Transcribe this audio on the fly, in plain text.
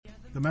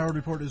The Mallard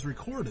Report is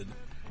recorded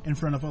in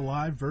front of a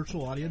live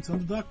virtual audience on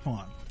the Duck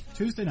Pond.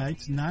 Tuesday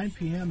nights, 9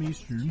 p.m.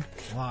 Eastern,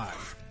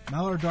 live.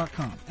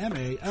 Mallard.com.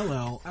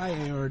 MALLIARD.com.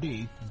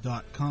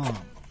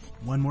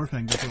 One more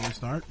thing before we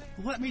start.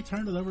 Let me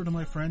turn it over to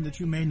my friend that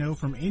you may know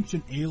from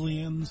Ancient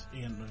Aliens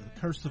and The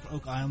Curse of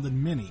Oak Island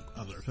and many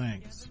other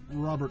things,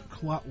 Robert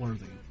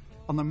Clotworthy.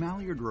 On the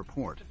Mallard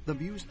Report, the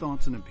views,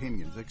 thoughts, and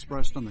opinions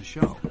expressed on the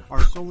show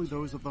are solely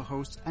those of the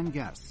hosts and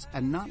guests,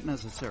 and not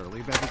necessarily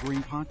of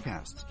Evergreen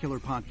Podcasts,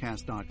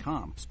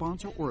 KillerPodcast.com,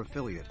 sponsor or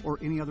affiliate, or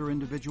any other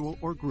individual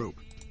or group.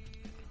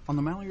 On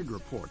the Mallard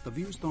Report, the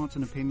views, thoughts,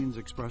 and opinions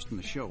expressed in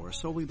the show are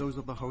solely those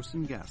of the hosts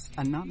and guests,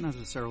 and not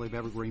necessarily of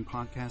Evergreen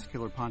Podcasts,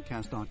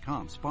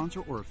 KillerPodcast.com,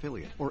 sponsor or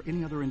affiliate, or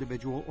any other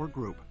individual or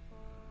group.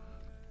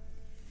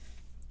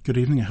 Good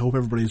evening. I hope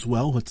everybody's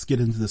well. Let's get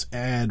into this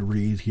ad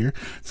read here.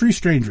 Three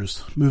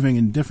strangers moving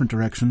in different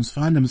directions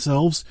find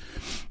themselves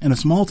in a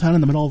small town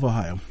in the middle of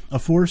Ohio. A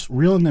force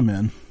reeling them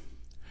in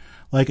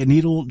like a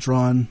needle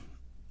drawn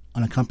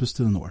on a compass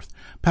to the north.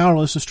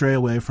 Powerless to stray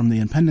away from the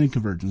impending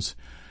convergence,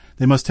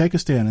 they must take a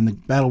stand in the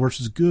battle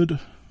versus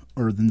good,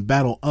 or in the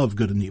battle of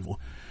good and evil.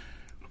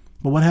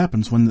 But what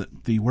happens when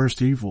the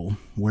worst evil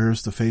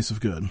wears the face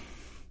of good?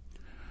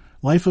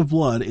 Life of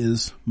Blood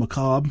is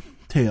macabre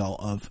tale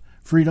of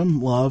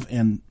freedom, love,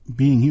 and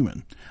being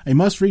human. A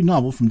must-read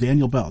novel from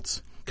Daniel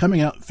Beltz,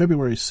 coming out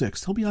February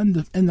 6th. He'll be on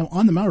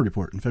the Mallard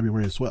Report in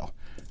February as well,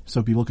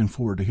 so be looking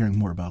forward to hearing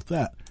more about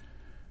that.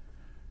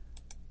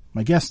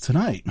 My guest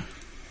tonight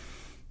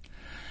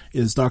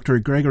is Dr.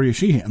 Gregory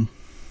Shushan,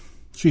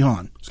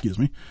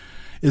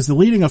 is the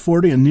leading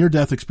authority in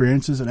near-death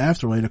experiences and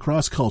afterlife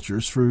across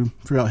cultures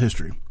throughout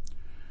history.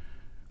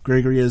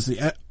 Gregory is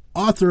the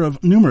author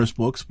of numerous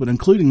books, but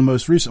including the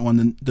most recent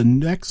one, The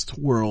Next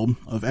World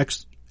of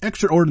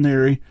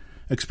Extraordinary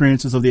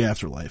Experiences of the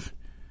Afterlife.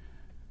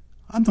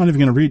 I'm not even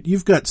going to read.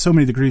 You've got so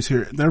many degrees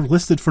here. They're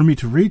listed for me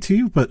to read to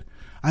you, but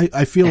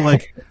I feel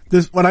like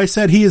this. When I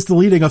said he is the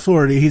leading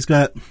authority, he's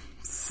got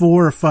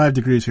 4 or 5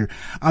 degrees here.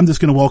 I'm just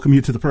going to welcome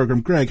you to the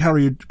program. Gregory, how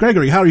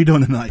are you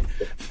doing tonight?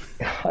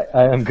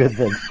 I am good,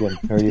 thanks, Jim.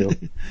 How are you?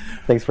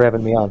 Thanks for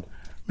having me on.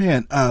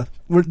 Man,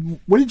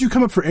 where did you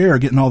come up for air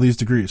getting all these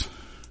degrees?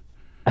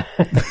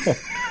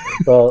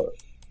 Well,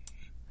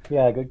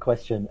 yeah, good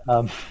question.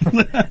 No,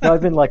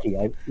 I've been lucky.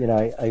 I've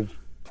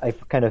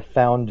kind of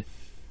found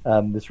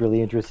this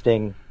really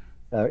interesting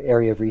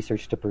area of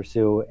research to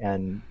pursue,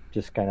 and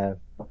just kind of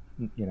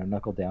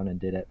knuckled down and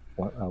did it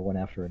one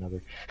after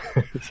another.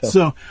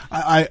 So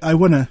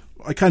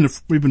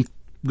we've been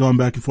going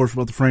back and forth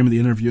about the frame of the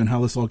interview and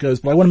how this all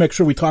goes, but I want to make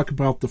sure we talk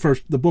about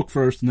the book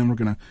first, and then we're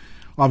going to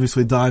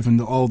obviously dive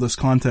into all this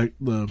content,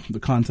 the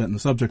content and the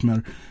subject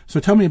matter. So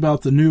tell me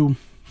about the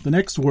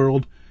Next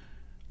World,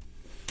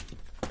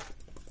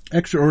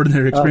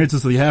 Extraordinary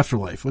Experiences of the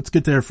Afterlife. Let's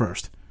get there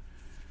first.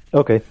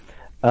 Okay.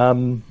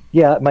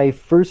 My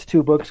first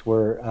 2 books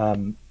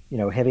were,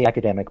 heavy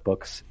academic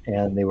books,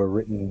 and they were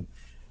written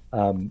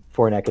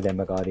for an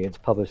academic audience,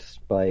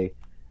 published by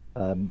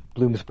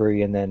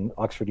Bloomsbury and then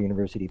Oxford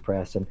University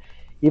Press. And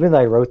even though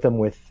I wrote them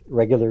with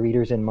regular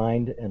readers in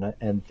mind, and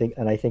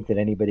I think that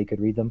anybody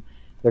could read them,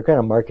 they're kind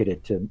of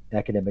marketed to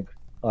academic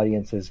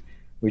audiences,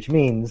 which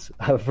means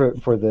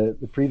for the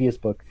previous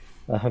book,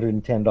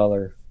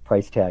 $110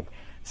 price tag.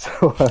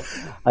 So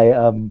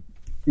a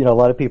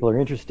lot of people are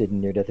interested in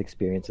near-death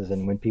experiences,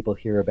 and when people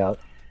hear about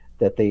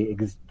that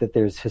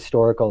there's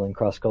historical and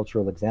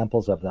cross-cultural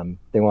examples of them,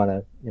 they want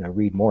to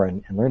read more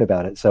and learn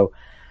about it. So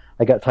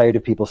I got tired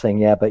of people saying,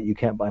 yeah, but you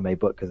can't buy my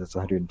book because it's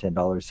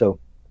 $110. So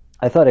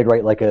I thought I'd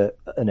write like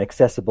an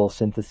accessible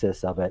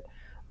synthesis of it,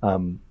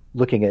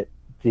 looking at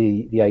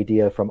the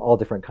idea from all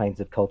different kinds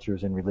of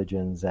cultures and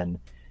religions and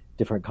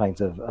different kinds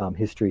of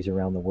histories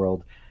around the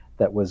world,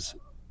 that was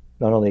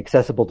not only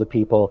accessible to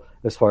people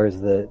as far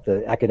as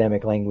the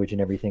academic language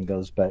and everything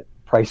goes, but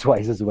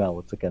price-wise as well.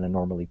 It's like a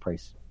normally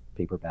priced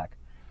paperback.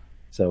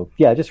 So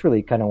yeah, just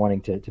really kind of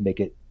wanting to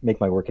make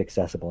my work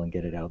accessible and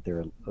get it out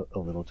there a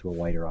little to a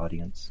wider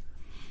audience.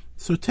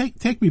 So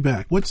take me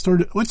back. What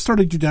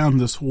started you down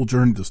this whole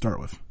journey to start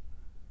with?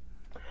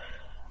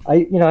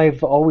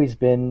 I've always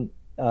been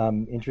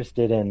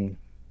interested in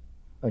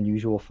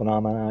unusual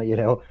phenomena.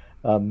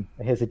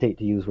 I hesitate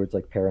to use words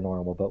like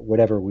paranormal, but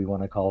whatever we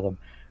want to call them.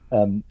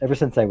 Ever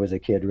since I was a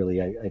kid,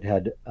 really, I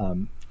had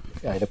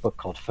a book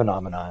called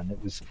Phenomena, and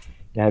it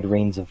had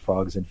rains of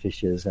frogs and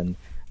fishes, and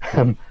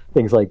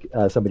things like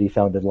somebody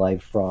found a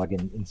live frog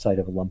inside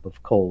of a lump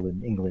of coal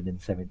in England in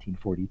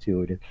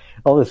 1742, and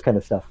all this kind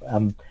of stuff.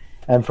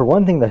 And for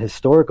one thing, the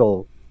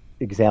historical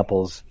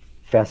examples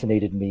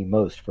fascinated me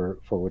most for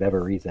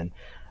whatever reason.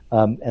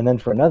 And then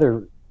for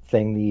another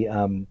thing,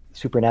 the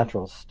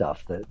supernatural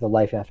stuff, the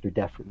life after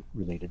death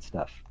related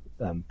stuff,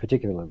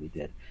 particularly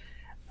did.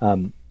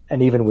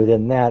 And even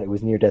within that, it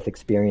was near-death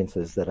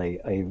experiences that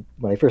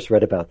when I first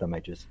read about them, I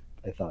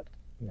thought,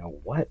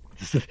 what?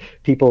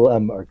 People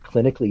are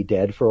clinically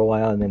dead for a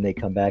while, and then they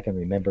come back and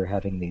remember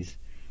having these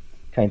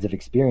kinds of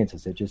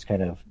experiences. It just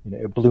kind of,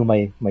 it blew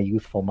my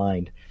youthful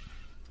mind.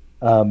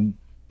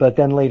 But but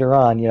then later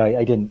on, you know,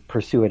 I didn't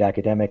pursue it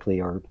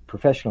academically or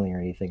professionally or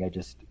anything. I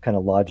just kind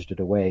of lodged it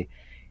away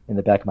in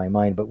the back of my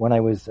mind. But when I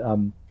was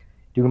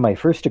doing my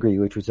first degree,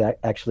 which was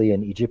actually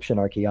in Egyptian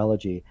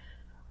archaeology,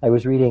 I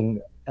was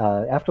reading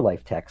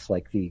afterlife texts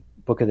like the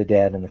Book of the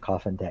Dead and the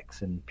coffin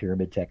texts and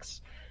pyramid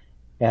texts,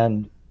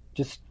 and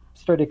just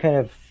started kind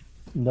of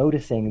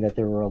noticing that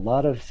there were a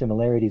lot of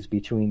similarities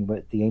between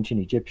what the ancient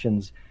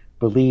Egyptians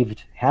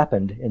believed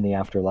happened in the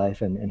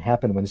afterlife and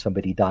happened when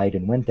somebody died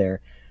and went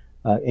there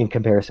in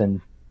comparison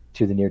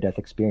to the near-death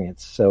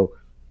experience. So,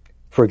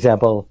 for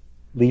example,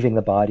 leaving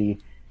the body,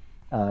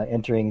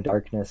 entering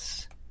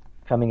darkness,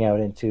 coming out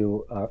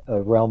into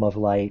a realm of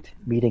light,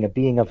 meeting a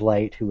being of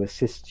light who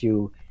assists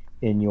you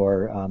in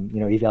your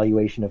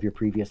evaluation of your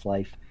previous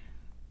life,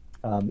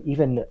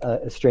 even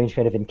a strange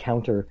kind of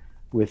encounter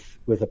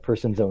with a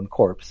person's own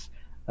corpse,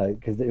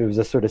 because there was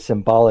a sort of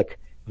symbolic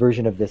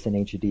version of this in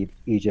ancient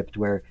Egypt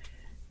where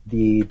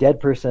the dead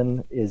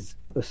person is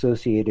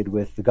associated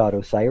with the god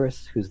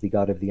Osiris, who's the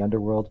god of the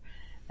underworld,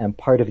 and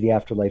part of the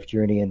afterlife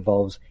journey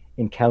involves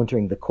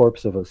encountering the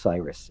corpse of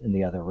Osiris in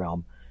the other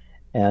realm,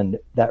 and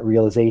that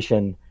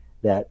realization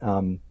that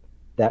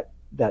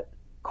that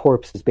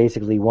corpse is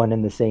basically one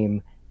and the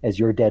same as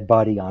your dead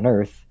body on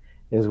Earth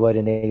is what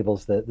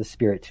enables the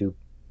spirit to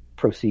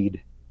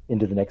proceed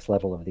into the next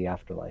level of the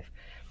afterlife.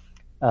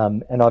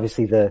 And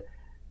obviously the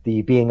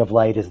being of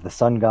light is the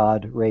sun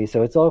god, Re.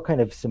 So it's all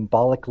kind of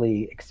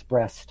symbolically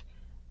expressed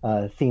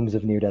themes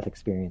of near-death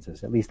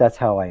experiences. At least that's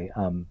how I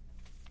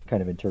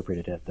kind of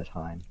interpreted it at the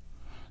time.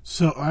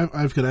 So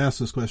I've got to ask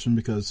this question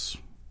because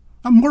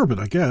I'm morbid,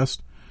 I guess.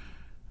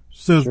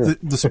 So sure.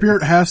 the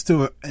spirit has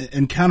to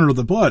encounter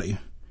the body.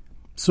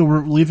 So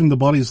we're leaving the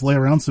bodies lay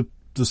around so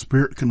the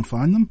spirit can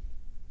find them?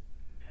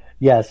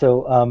 Yeah,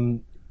 so,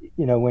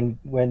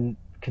 when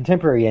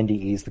contemporary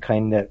NDEs, the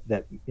kind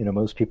that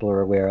most people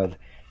are aware of,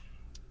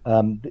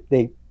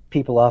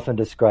 people often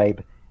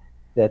describe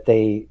that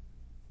they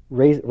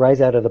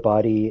rise out of the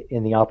body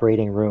in the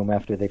operating room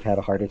after they've had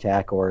a heart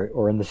attack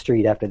or in the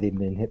street after they've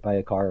been hit by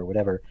a car or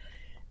whatever,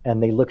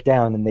 and they look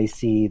down and they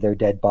see their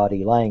dead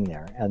body lying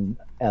there, and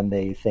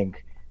they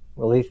think,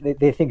 well,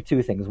 they think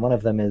two things. One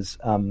of them is,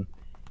 oh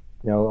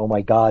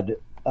my God,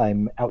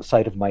 I'm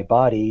outside of my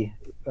body.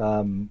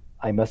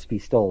 I must be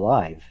still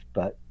alive,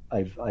 but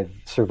I've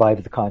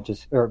survived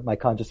my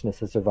consciousness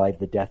has survived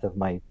the death of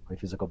my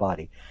physical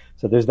body.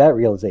 So there's that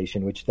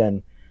realization, which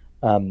then,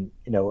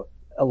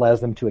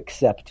 allows them to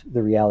accept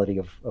the reality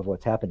of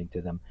what's happening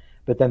to them.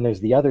 But then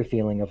there's the other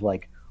feeling of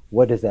like,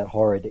 what is that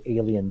horrid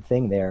alien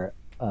thing there?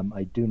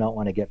 I do not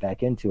want to get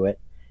back into it.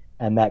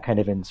 And that kind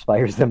of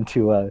inspires them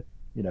to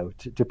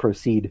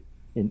proceed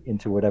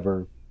into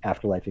whatever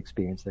afterlife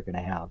experience they're going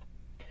to have.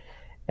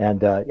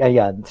 And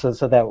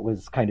so that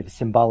was kind of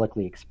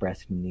symbolically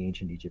expressed in the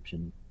ancient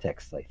Egyptian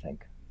texts, I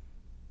think.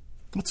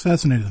 It's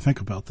fascinating to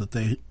think about that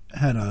they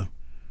had a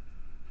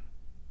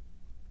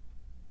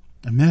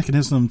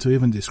mechanism to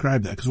even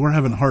describe that, because we're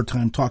having a hard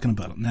time talking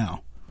about it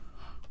now.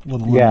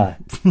 Yeah.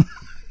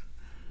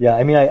 Yeah,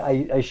 I mean,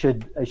 I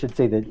should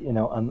say that,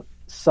 on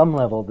some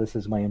level, this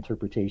is my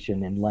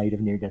interpretation in light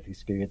of near-death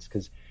experience,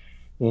 because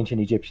the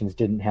ancient Egyptians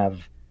didn't have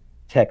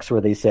texts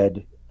where they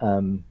said,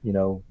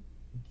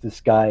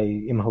 this guy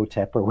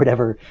Imhotep or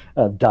whatever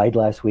died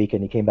last week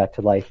and he came back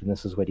to life and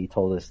this is what he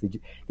told us.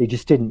 They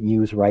just didn't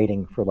use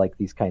writing for like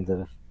these kinds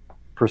of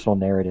personal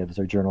narratives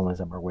or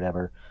journalism or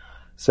whatever.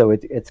 So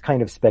it's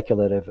kind of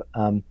speculative.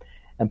 And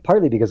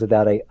partly because of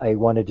that, I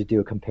wanted to do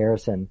a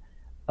comparison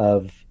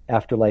of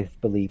afterlife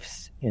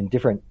beliefs in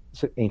different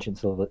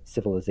ancient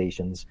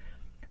civilizations.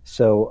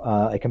 So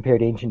I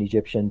compared ancient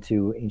Egyptian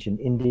to ancient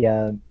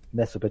India,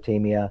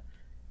 Mesopotamia,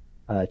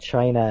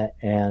 China,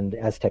 and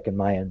Aztec and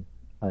Mayan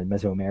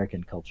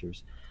Mesoamerican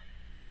cultures.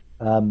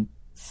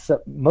 So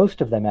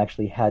most of them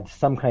actually had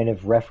some kind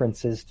of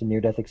references to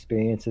near-death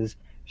experiences,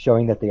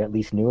 showing that they at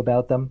least knew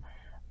about them.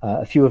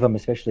 A few of them,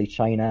 especially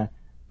China,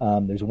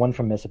 there's one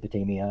from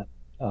Mesopotamia,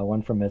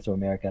 one from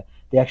Mesoamerica.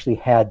 They actually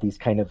had these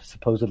kind of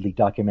supposedly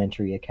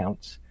documentary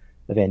accounts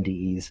of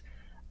NDEs,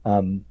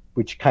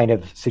 which kind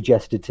of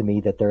suggested to me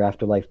that their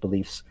afterlife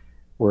beliefs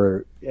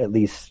were at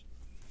least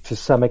to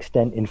some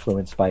extent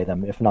influenced by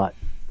them, if not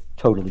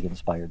totally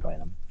inspired by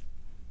them.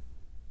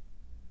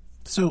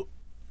 So,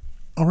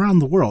 around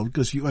the world,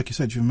 because like you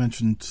said, you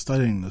mentioned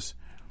studying this,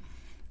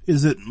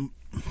 is it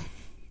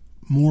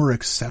more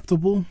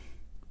acceptable,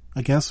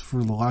 I guess,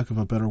 for the lack of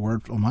a better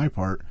word on my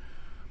part,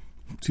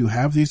 to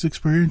have these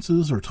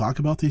experiences or talk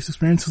about these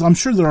experiences? I'm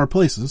sure there are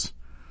places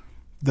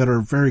that are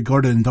very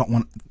guarded and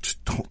don't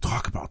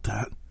talk about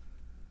that.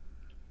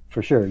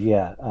 For sure,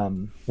 yeah.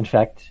 In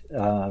fact,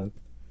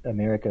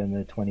 America in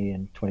the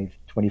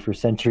 21st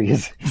century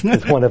is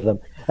one of them.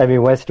 I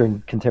mean,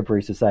 Western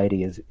contemporary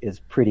society is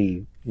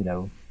pretty,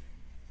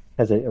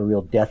 has a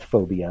real death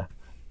phobia.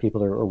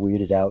 People are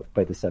weirded out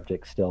by the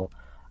subject still.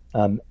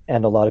 And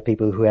a lot of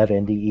people who have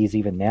NDEs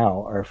even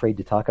now are afraid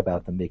to talk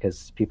about them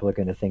because people are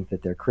going to think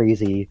that they're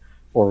crazy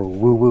or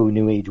woo-woo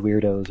new age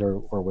weirdos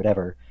or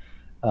whatever.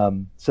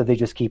 So they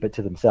just keep it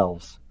to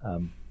themselves.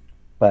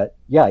 But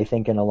yeah, I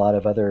think in a lot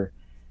of other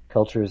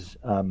cultures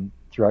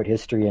throughout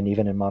history and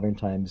even in modern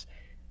times,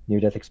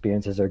 near-death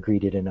experiences are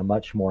greeted in a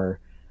much more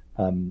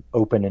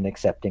open and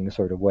accepting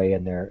sort of way,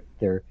 and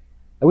they're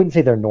I wouldn't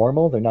say they're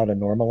normal. They're not a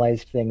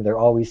normalized thing. They're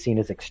always seen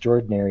as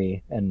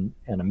extraordinary and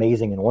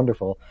amazing and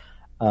wonderful,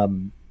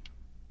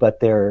 but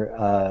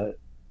they're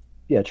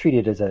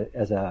treated as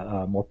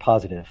a more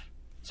positive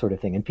sort of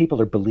thing, and people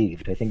are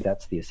believed. I think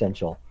that's the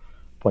essential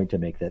point to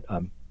make, that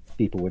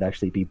people would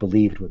actually be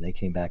believed when they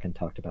came back and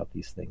talked about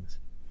these things.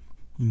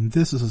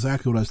 This is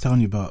exactly what I was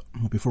telling you about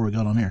before we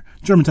got on air.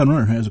 Germantown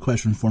Runner has a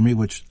question for me,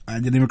 which I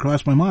didn't even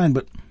cross my mind,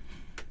 but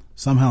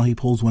somehow he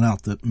pulls one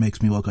out that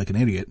makes me look like an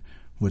idiot,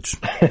 which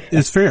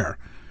is fair.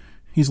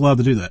 He's allowed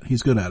to do that.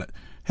 He's good at it.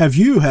 Have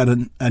you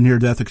had a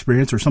near-death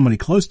experience, or somebody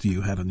close to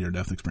you had a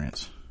near-death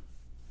experience?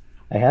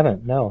 I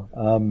haven't, no.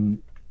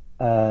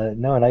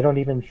 No, and I don't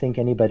even think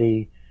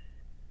anybody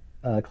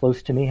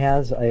close to me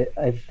has.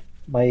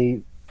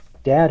 My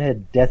dad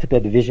had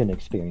deathbed vision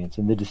experience,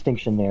 and the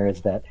distinction there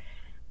is that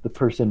the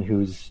person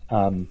who's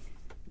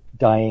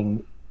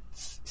dying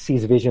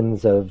sees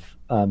visions of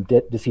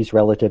deceased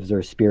relatives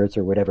or spirits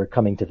or whatever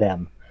coming to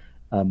them.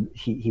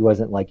 He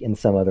wasn't like in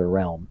some other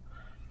realm.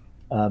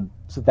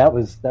 So that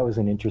was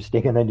an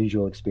interesting and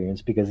unusual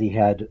experience, because he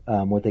had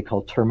what they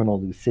call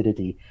terminal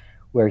lucidity,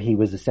 where he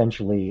was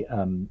essentially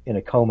in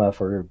a coma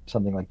for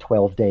something like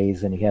 12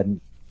 days, and he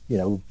hadn't,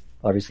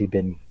 obviously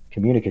been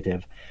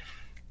communicative.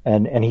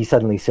 And he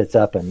suddenly sits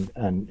up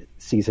and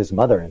sees his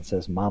mother and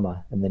says,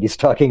 "Mama." And then he's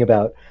talking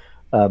about,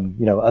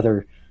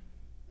 other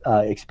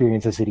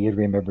experiences that he had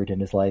remembered in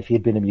his life. He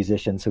had been a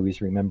musician, so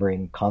he's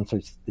remembering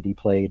concerts that he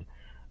played.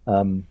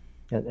 And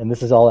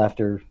this is all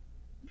after,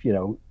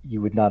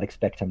 you would not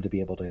expect him to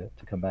be able to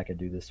come back and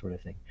do this sort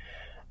of thing.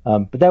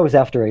 But that was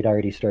after I'd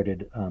already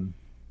started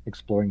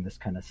exploring this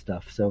kind of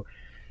stuff. So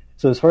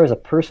as far as a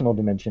personal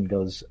dimension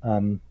goes,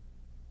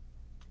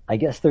 I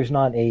guess there's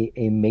not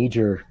a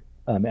major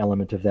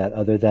element of that,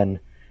 other than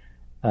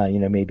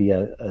maybe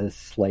a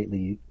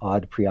slightly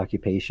odd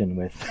preoccupation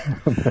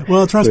with.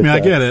 Well, trust me, I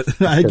get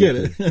it. I get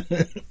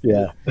it.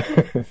 Yeah.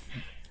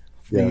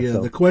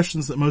 The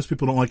questions that most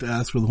people don't like to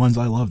ask are the ones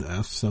I love to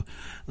ask. So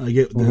I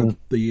get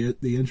the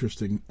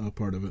interesting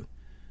part of it.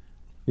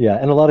 Yeah,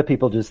 and a lot of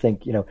people just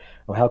think,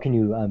 how can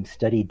you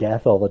study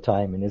death all the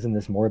time, and isn't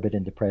this morbid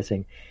and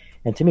depressing?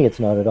 And to me, it's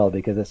not at all,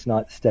 because it's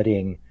not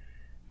studying.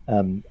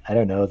 I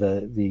don't know,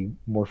 the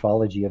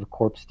morphology of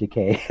corpse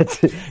decay. I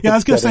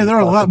was going to say there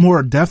are a lot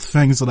more depth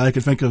things that I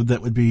could think of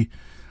that would be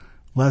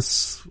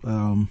less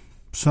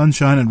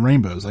sunshine and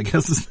rainbows, I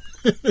guess.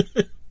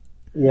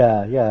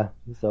 Yeah.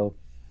 So,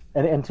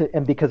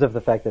 and because of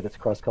the fact that it's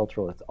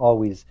cross-cultural, it's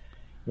always,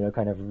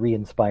 kind of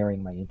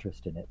re-inspiring my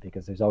interest in it,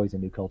 because there's always a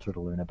new culture to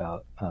learn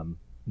about,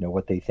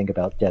 what they think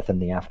about death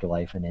and the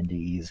afterlife and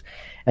NDEs,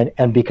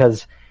 and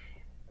because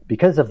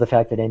of the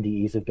fact that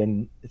NDEs have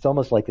been, it's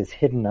almost like this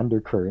hidden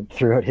undercurrent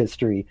throughout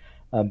history.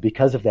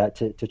 Because of that,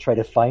 to try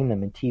to find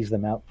them and tease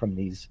them out from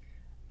these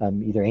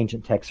either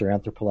ancient texts or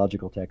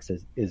anthropological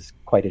texts is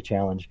quite a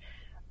challenge.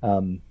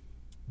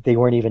 They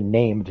weren't even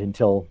named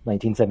until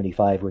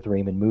 1975 with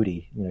Raymond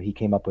Moody. He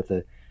came up with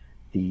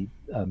the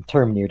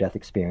term near-death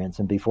experience,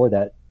 and before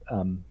that,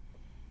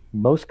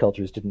 most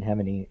cultures didn't have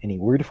any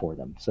word for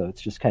them. So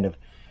it's just kind of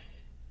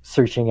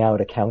searching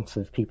out accounts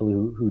of people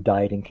who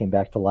died and came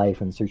back to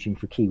life, and searching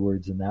for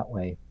keywords in that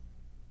way.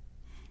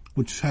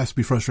 Which has to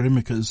be frustrating,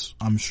 because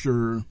I'm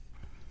sure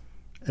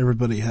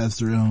everybody has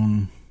their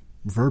own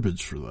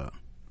verbiage for that.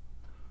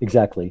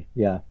 Exactly.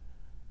 Yeah.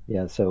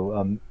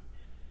 So,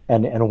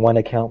 and one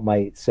account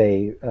might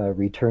say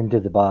return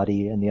to the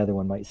body, and the other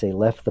one might say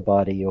left the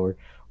body, or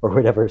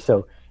whatever.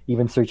 So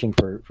even searching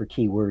for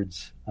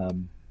keywords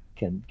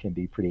can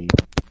be pretty.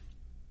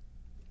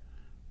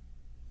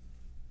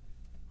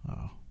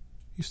 Oh,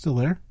 you still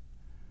there?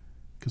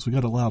 Because we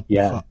got a loud.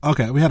 Yeah.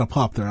 Okay, we had a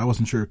pop there. I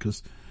wasn't sure,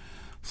 because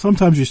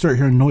sometimes you start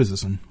hearing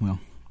noises, and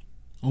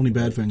only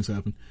bad things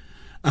happen.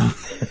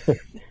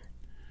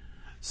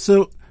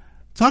 So,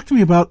 talk to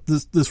me about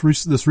this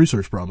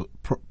research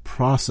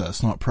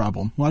process, not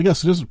problem. Well, I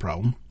guess it is a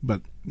problem,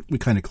 but we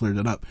kind of cleared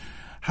it up.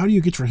 How do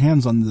you get your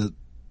hands on the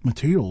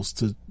materials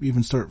to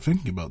even start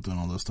thinking about doing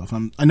all this stuff?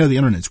 I know the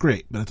internet's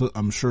great, but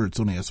I'm sure it's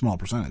only a small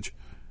percentage.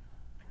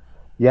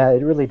 Yeah,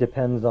 it really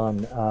depends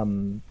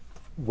on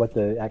what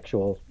the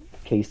actual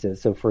case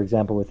is. So, for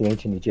example, with the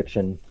ancient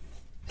Egyptian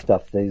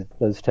stuff,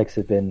 those texts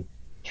have been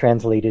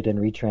translated and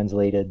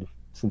retranslated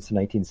since the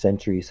 19th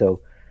century.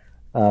 So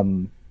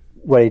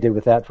what I did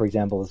with that, for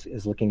example,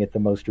 is looking at the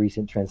most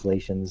recent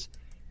translations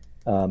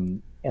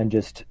and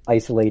just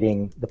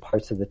isolating the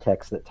parts of the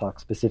text that talk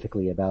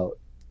specifically about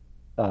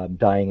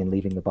dying and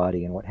leaving the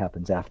body and what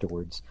happens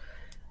afterwards.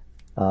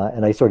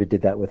 And I sort of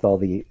did that with all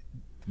the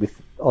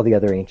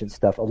other ancient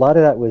stuff. A lot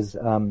of that was,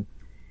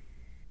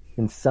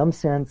 in some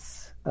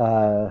sense,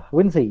 I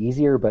wouldn't say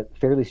easier, but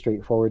fairly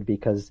straightforward,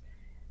 because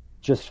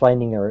just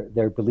finding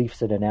their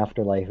beliefs in an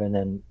afterlife and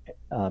then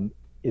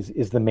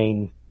is the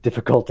main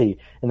difficulty.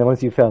 And then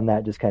once you found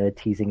that, just kind of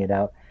teasing it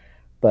out.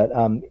 But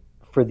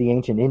for the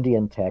ancient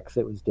Indian texts,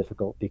 it was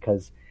difficult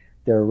because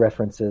there are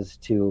references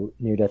to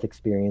near-death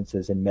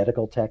experiences in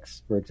medical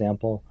texts, for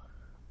example.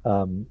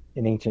 In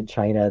ancient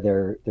China,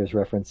 there's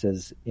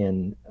references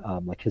in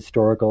like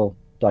historical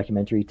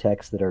documentary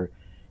texts that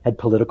had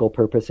political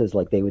purposes.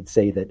 Like they would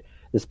say that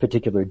this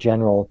particular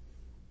general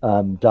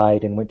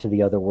died and went to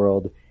the other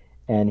world,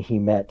 and he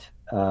met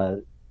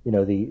the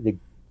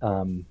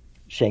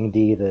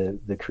Shangdi,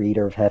 the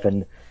creator of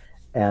heaven,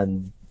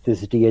 and this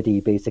deity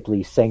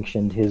basically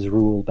sanctioned his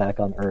rule back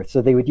on Earth.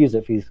 So they would use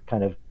it for these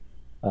kind of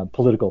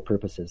political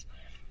purposes.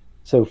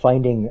 So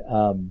finding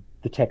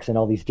the text in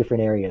all these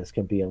different areas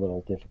can be a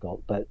little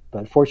difficult, but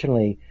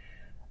fortunately,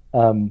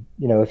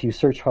 if you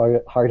search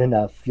hard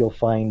enough, you'll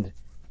find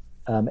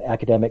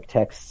academic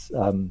texts,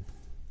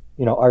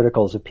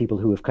 articles of people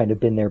who have kind of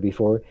been there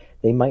before.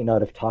 They might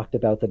not have talked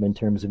about them in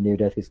terms of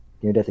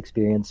near-death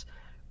experience,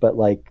 but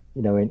like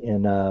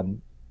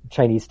in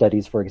Chinese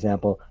studies, for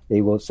example,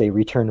 they will say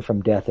return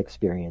from death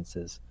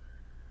experiences,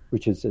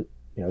 which is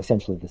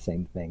essentially the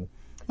same thing.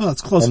 Well,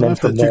 it's close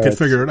enough that you could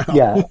figure it out.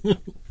 Yeah,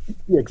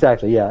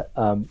 exactly. Yeah,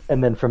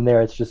 and then from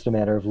there, it's just a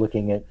matter of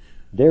looking at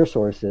their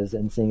sources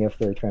and seeing if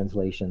there are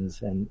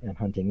translations and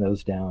hunting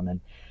those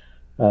down.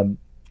 And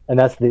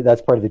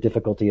that's part of the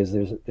difficulty. Is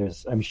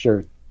there's I'm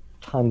sure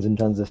tons and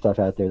tons of stuff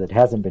out there that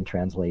hasn't been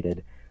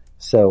translated.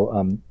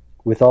 So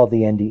with all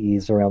the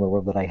NDEs around the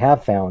world that I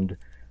have found,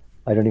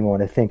 I don't even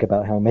want to think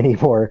about how many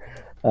more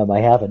I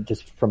haven't,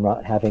 just from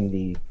not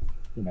having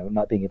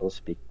not being able to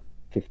speak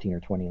 15 or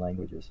 20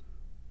 languages.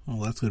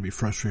 Oh, that's going to be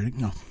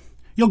frustrating. No,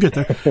 you'll get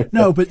there.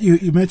 No, but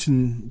you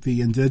mentioned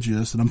the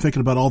indigenous, and I'm thinking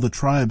about all the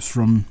tribes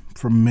from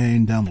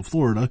Maine down to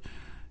Florida,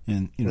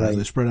 and right.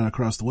 They spread out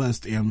across the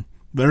West, and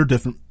they're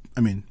different.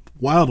 I mean,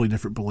 wildly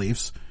different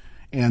beliefs,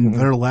 and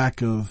their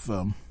lack of,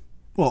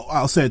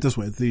 I'll say it this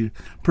way: the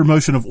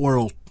promotion of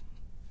oral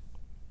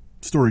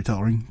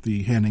storytelling,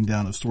 the handing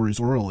down of stories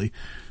orally.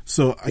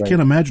 So I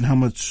can't imagine how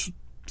much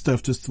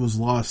stuff just was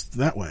lost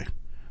that way.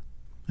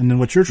 And then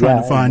what you're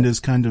trying to find is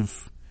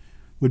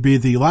would be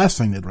the last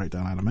thing they'd write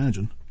down, I'd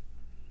imagine.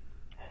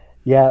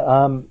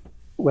 Yeah,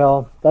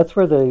 well, that's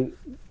where the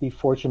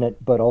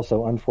fortunate but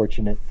also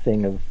unfortunate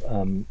thing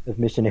of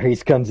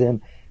missionaries comes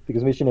in,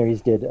 because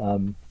missionaries did,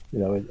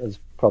 as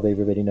probably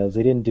everybody knows,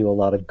 they didn't do a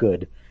lot of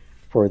good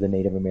for the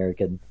Native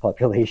American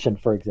population,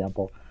 for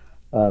example,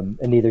 and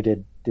neither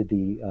did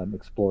the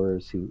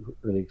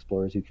early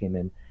explorers who came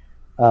in.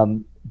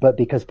 But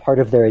because part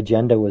of their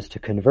agenda was to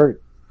convert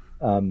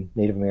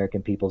Native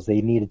American peoples,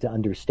 they needed to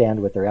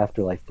understand what their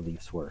afterlife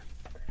beliefs were.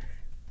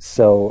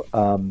 So,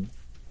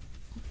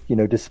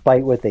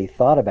 despite what they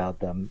thought about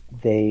them,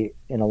 they,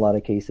 in a lot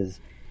of cases,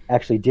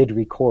 actually did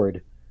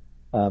record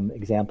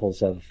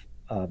examples of,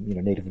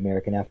 Native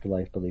American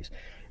afterlife beliefs.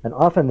 And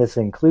often this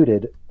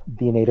included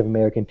the Native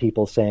American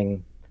people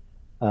saying,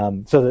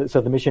 so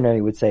the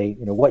missionary would say,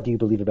 what do you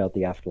believe about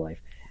the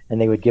afterlife?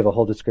 And they would give a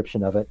whole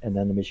description of it, and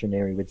then the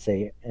missionary would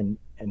say, and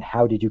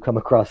how did you come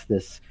across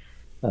this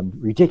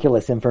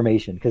ridiculous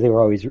information? Because they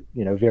were always,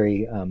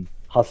 very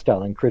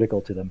hostile and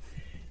critical to them.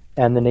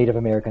 And the Native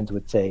Americans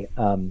would say,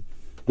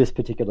 this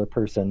particular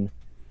person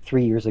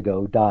 3 years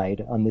ago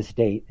died on this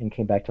date and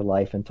came back to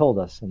life and told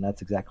us, and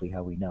that's exactly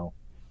how we know.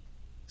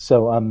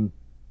 So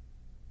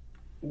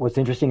what's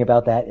interesting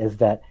about that is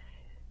that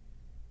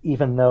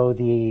even though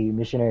the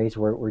missionaries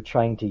were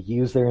trying to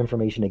use their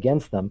information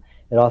against them,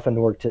 it often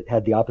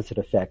had the opposite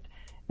effect.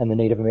 And the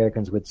Native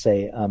Americans would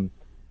say,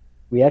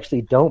 we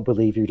actually don't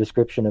believe your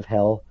description of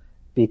hell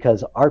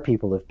because our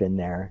people have been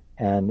there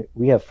and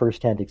we have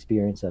firsthand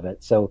experience of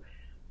it. So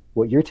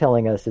what you're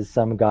telling us is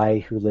some guy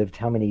who lived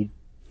how many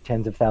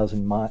tens of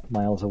thousands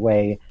miles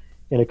away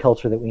in a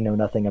culture that we know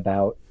nothing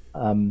about.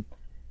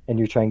 And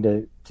you're trying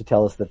to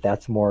tell us that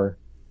has more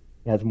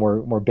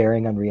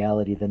bearing on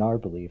reality than our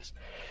beliefs.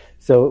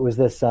 So it was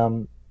this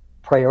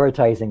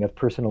prioritizing of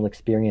personal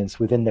experience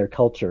within their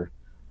culture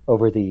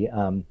over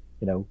the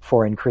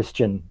foreign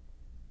Christian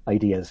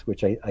ideas,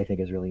 which I think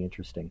is really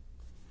interesting.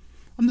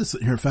 I'm just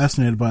sitting here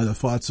fascinated by the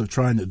thoughts of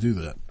trying to do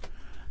that.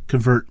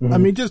 Convert. Mm-hmm. I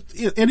mean, just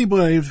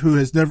anybody who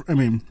has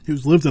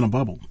who's lived in a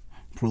bubble,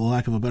 for the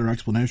lack of a better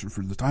explanation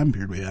for the time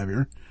period we have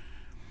here.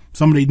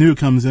 Somebody new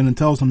comes in and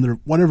tells them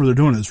whatever they're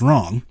doing is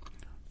wrong,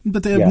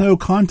 but they have no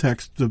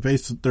context to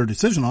base their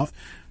decision off.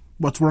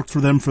 What's worked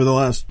for them for the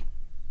last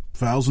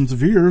thousands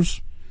of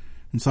years,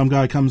 and some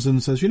guy comes in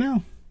and says,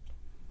 you're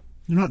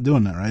not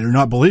doing that right. You're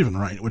not believing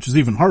right, which is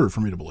even harder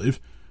for me to believe.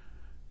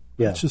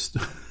 Yeah. It's just...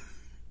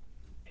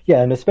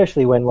 yeah, and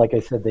especially when, like I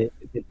said,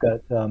 they've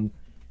got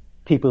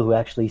people who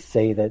actually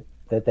say that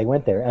they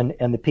went there,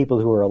 and the people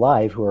who are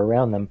alive, who are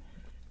around them,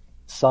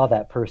 saw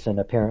that person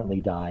apparently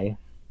die,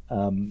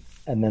 and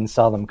then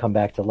saw them come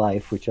back to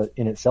life, which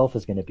in itself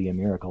is going to be a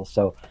miracle.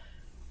 So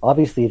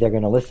obviously they're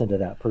going to listen to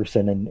that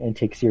person and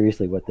take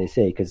seriously what they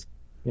say, because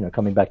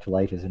coming back to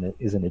life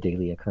isn't a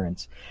daily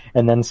occurrence.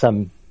 And then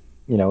some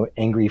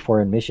angry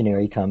foreign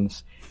missionary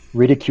comes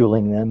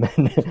ridiculing them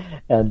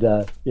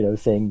and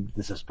saying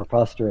this is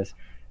preposterous.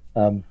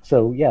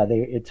 So yeah,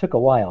 it took a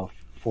while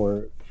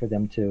for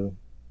them to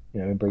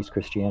embrace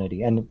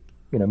Christianity. And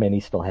many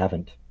still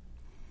haven't.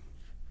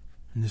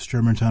 And this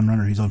Germantown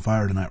runner, he's on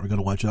fire tonight. We're going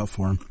to watch out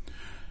for him.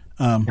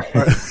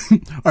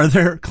 Are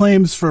there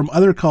claims from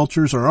other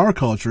cultures or our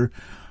culture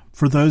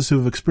for those who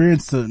have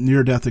experienced the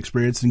near-death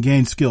experience and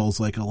gained skills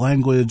like a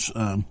language,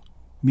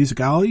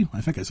 musicality?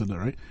 I think I said that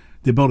right.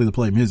 The ability to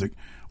play music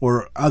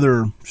or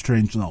other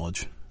strange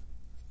knowledge.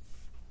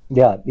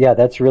 Yeah,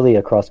 that's really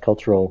a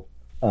cross-cultural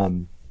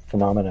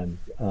phenomenon.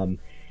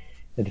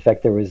 In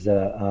fact, there was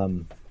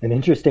an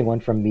interesting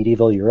one from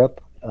medieval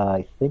Europe.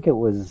 I think it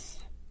was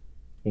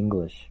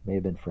English, may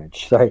have been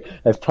French. Sorry, I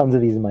have tons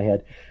of these in my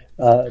head.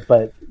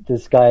 But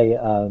this guy,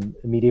 a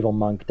medieval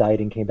monk,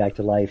 died and came back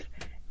to life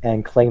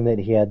and claimed that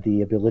he had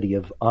the ability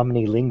of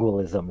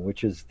omnilingualism,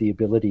 which is the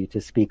ability to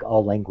speak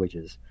all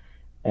languages.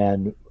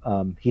 And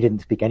he didn't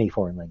speak any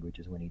foreign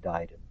languages when he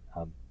died.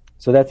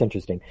 So that's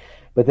interesting.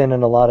 But then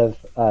in a lot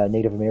of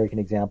Native American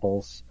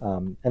examples,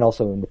 and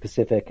also in the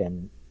Pacific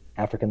and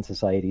African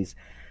societies,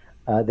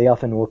 they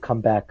often will come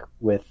back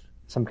with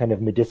some kind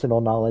of medicinal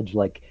knowledge,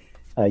 like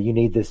you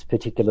need this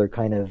particular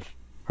kind of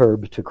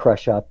herb to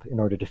crush up in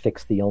order to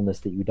fix the illness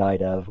that you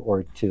died of,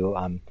 or to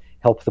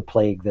help the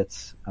plague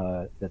that's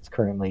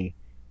currently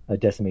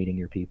decimating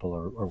your people,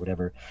 or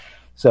whatever.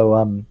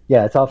 So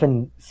it's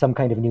often some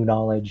kind of new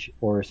knowledge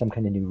or some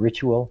kind of new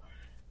ritual.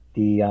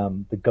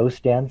 The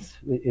ghost dance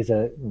is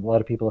a lot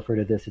of people have heard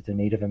of this. It's a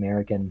Native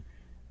American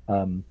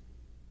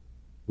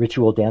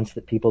ritual dance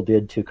that people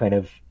did to kind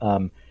of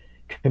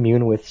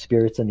commune with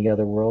spirits in the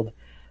other world.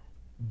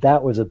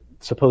 That was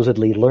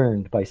supposedly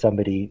learned by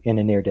somebody in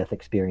a near-death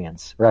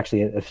experience, or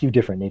actually a few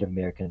different Native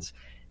Americans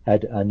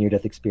had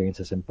near-death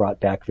experiences and brought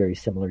back very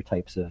similar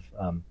types of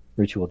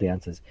ritual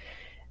dances.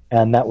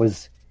 And that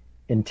was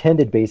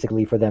intended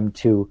basically for them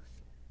to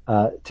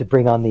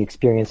bring on the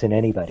experience in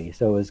anybody.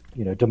 So it was,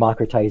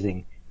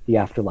 democratizing the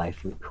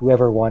afterlife.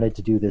 Whoever wanted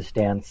to do this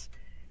dance,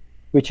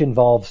 which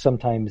involves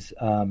sometimes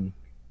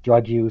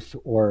drug use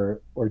or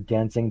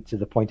dancing to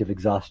the point of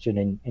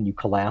exhaustion and you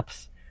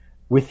collapse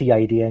with the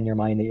idea in your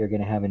mind that you're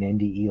going to have an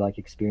NDE-like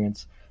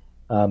experience,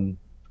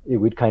 it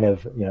would kind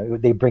of,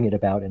 they bring it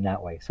about in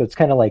that way. So it's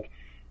kind of like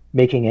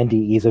making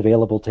NDEs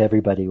available to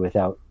everybody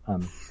without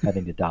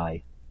having to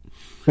die.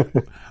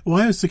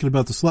 Well, I was thinking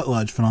about the slut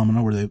lodge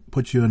phenomenon where they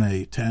put you in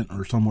a tent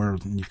or somewhere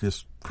and you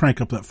just crank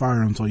up that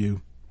fire until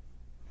you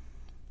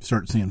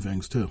start seeing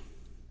things too.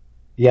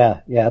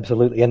 Yeah,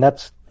 absolutely. And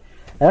that's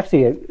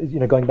actually,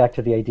 going back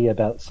to the idea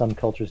about some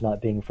cultures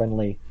not being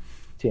friendly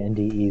to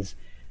NDEs,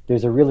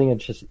 there's a really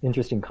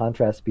interesting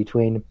contrast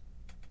between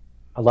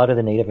a lot of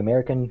the Native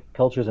American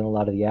cultures and a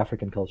lot of the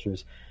African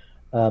cultures.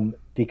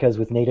 Because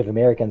with Native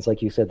Americans,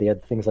 like you said, they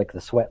had things like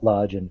the Sweat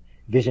Lodge and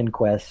Vision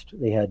Quest.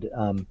 They had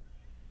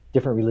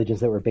different religions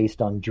that were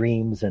based on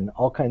dreams and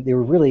all kinds. They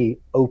were really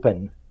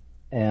open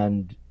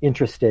and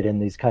interested in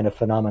these kind of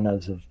phenomena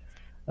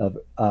of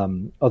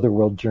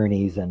otherworld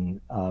journeys,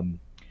 and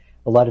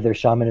a lot of their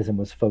shamanism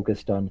was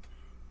focused on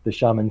the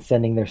shaman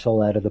sending their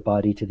soul out of the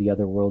body to the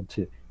other world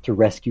to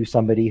rescue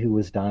somebody who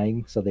was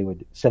dying. So they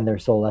would send their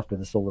soul after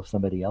the soul of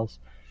somebody else.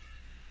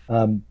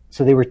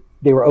 So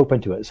they were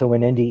open to it. So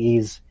when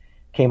NDEs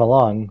came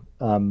along,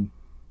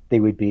 they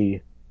would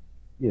be,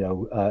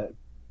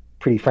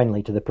 pretty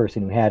friendly to the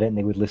person who had it, and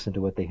they would listen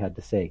to what they had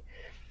to say.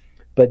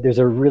 But there's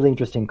a really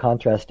interesting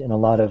contrast in a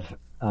lot of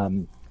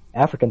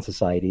African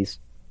societies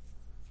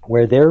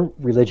where their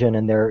religion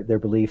and their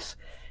beliefs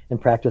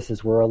and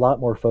practices were a lot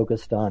more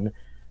focused on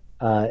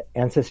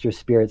ancestor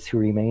spirits who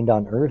remained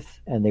on Earth,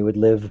 and they would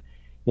live,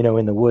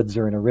 in the woods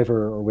or in a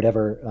river or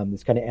whatever,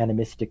 these kind of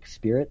animistic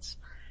spirits.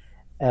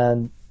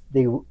 And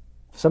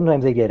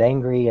sometimes they get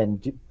angry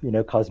and,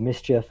 cause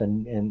mischief,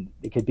 and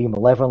they could be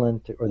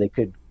malevolent, or they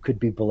could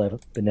be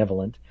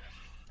benevolent.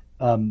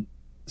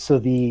 So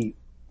the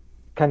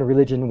kind of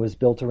religion was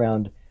built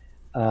around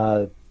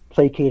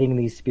placating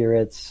these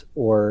spirits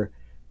or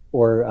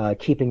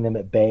keeping them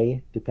at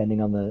bay,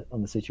 depending on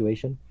the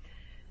situation.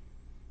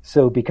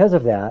 So because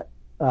of that,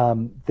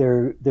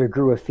 there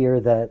grew a fear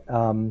that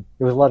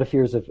there was a lot of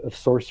fears of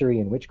sorcery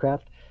and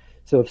witchcraft.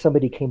 So if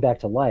somebody came back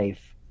to life,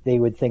 they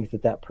would think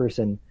that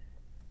person,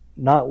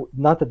 not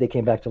that they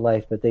came back to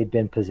life, but they'd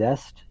been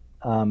possessed,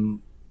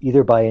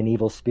 either by an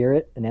evil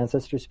spirit, an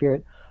ancestor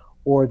spirit,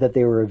 or that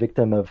they were a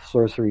victim of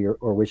sorcery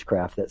or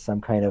witchcraft, that some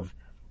kind of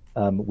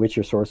witch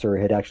or sorcerer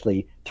had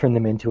actually turned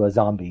them into a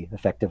zombie,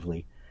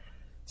 effectively.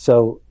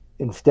 So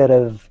instead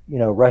of,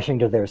 rushing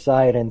to their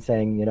side and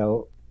saying,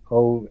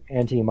 "Oh,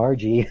 Auntie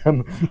Margie,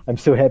 I'm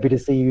so happy to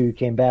see you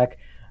came back,"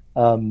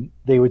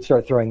 they would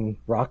start throwing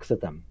rocks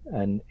at them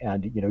and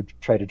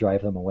try to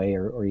drive them away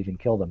or even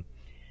kill them.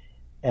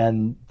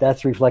 And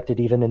that's reflected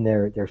even in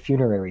their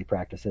funerary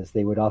practices.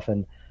 They would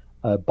often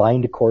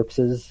bind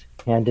corpses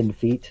hand and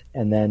feet,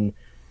 and then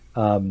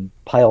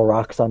pile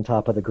rocks on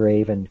top of the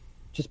grave and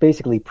just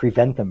basically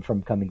prevent them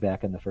from coming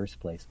back in the first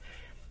place.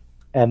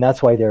 And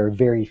that's why there are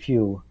very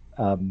few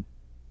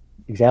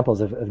examples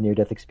of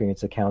near-death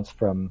experience accounts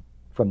from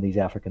these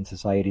African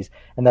societies.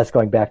 And that's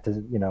going back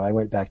to, I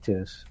went back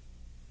to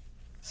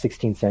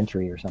 16th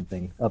century or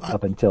something,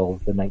 up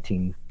until the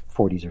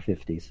 40s or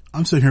 50s.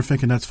 I'm sitting here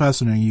thinking that's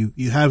fascinating.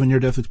 You have a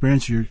near-death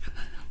experience. You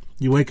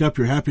wake up,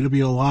 you're happy to be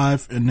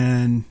alive, and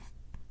then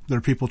there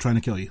are people trying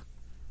to kill you.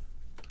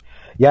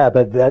 Yeah,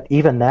 but that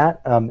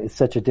is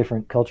such a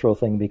different cultural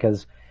thing,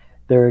 because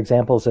there are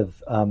examples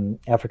of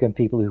African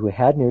people who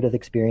had near-death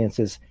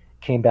experiences,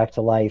 came back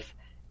to life,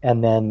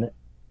 and then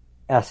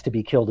asked to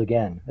be killed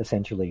again,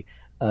 essentially.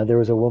 There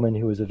was a woman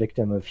who was a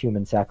victim of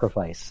human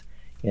sacrifice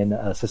in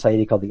a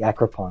society called the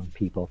Akrapong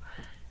people.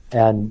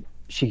 And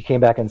she came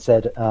back and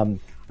said,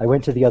 I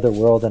went to the other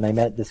world and I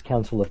met this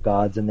council of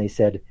gods, and they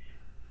said,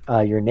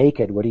 you're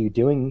naked. What are you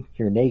doing?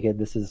 You're naked.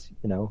 This is,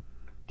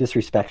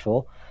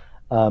 disrespectful.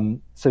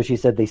 So she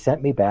said they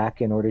sent me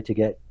back in order to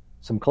get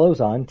some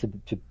clothes on to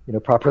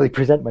properly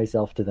present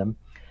myself to them.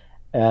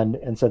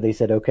 And so they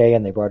said, okay.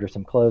 And they brought her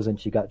some clothes, and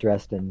she got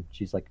dressed, and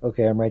she's like,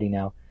 okay, I'm ready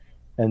now.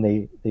 And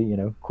they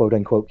quote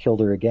unquote killed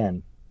her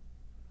again.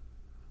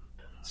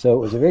 So it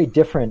was a very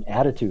different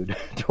attitude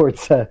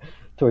towards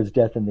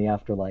death in the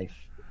afterlife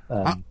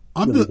than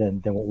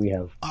what we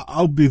have.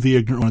 I'll be the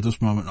ignorant one at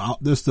this moment.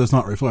 This does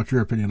not reflect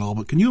your opinion at all,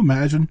 but can you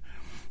imagine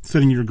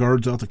sending your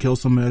guards out to kill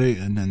somebody,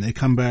 and then they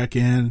come back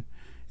in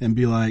and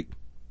be like,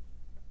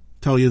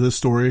 tell you this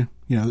story?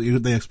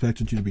 They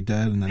expected you to be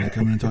dead, and then they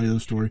come in and tell you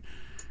this story,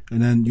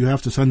 and then you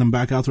have to send them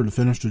back out there to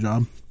finish the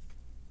job.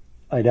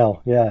 I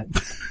know, yeah.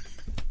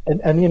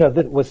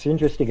 and what's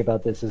interesting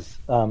about this is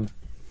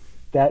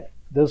that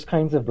those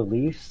kinds of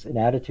beliefs and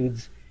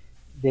attitudes,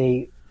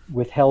 they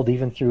withheld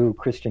even through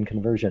Christian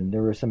conversion.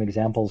 There were some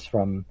examples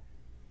from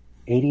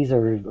 80s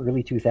or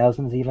early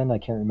 2000s even, I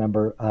can't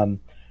remember.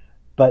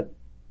 But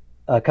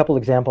a couple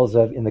examples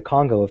in the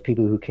Congo of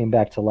people who came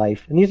back to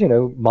life, and these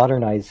are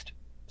modernized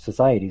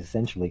societies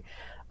essentially,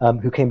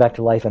 who came back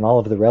to life, and all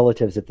of the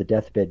relatives at the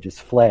deathbed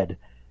just fled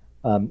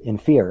in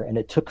fear. And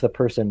it took the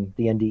person,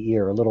 the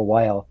NDE, a little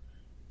while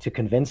to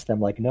convince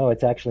them, like, no,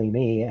 it's actually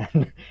me.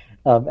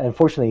 And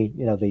fortunately,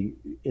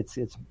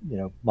 it's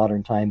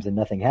modern times, and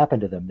nothing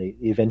happened to them. They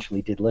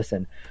eventually did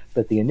listen,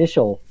 but the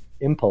initial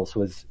impulse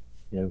was,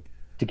 to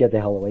get the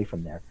hell away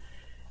from there.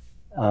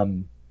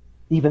 And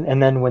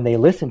then when they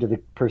listen to the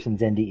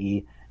person's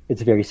NDE,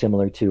 it's very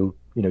similar to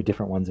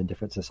different ones in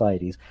different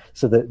societies.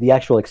 So the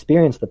actual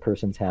experience the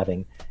person's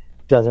having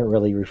doesn't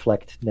really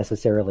reflect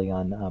necessarily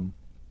on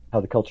how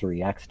the culture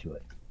reacts to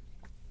it.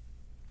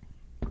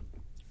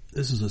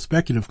 This is a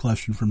speculative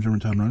question from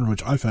Germantown Runner,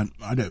 which I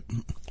did.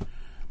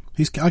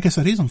 He's, like I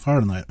said, he's on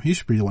fire tonight. He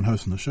should be the one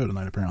hosting the show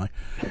tonight, apparently.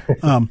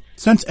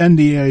 Since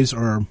NDAs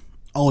are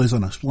always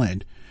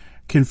unexplained,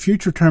 can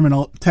future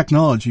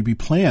technology be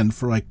planned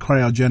for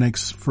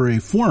cryogenics for a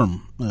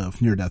form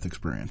of near-death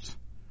experience?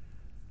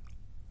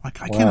 I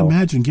can't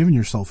imagine giving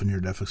yourself a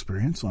near-death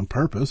experience on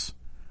purpose,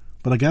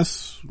 but I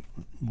guess,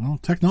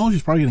 technology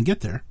is probably going to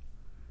get there.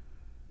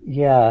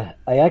 Yeah,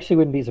 I actually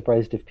wouldn't be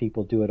surprised if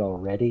people do it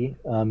already.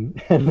 And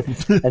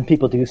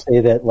people do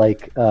say that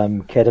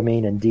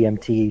ketamine and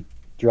DMT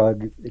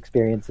drug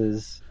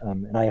experiences,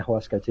 and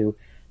ayahuasca too,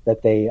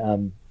 that they are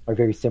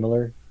very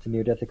similar to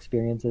near-death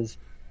experiences.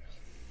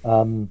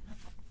 Some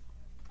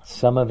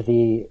of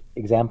the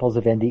examples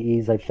of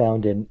NDEs I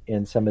found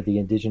in some of the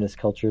indigenous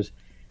cultures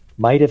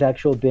might have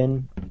actually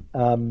been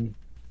the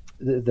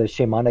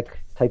shamanic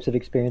types of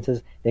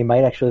experiences. They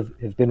might actually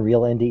have been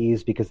real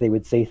NDEs, because they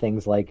would say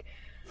things like,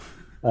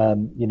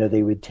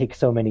 they would take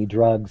so many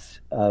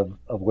drugs of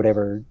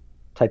whatever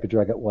type of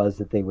drug it was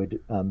that they would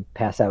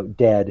pass out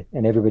dead,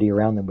 and everybody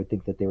around them would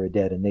think that they were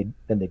dead, and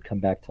they'd come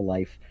back to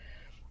life.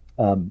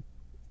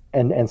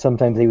 And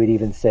sometimes they would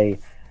even say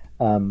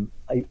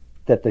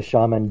that the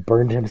shaman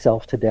burned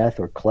himself to death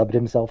or clubbed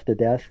himself to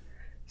death.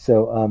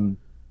 So,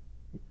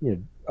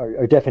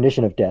 our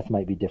definition of death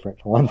might be different,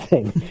 for one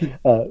thing.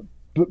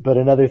 But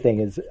another thing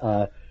is,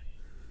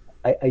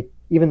 I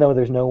even though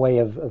there's no way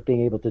of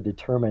being able to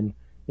determine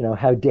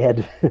how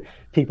dead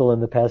people in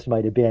the past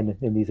might have been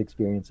in these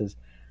experiences,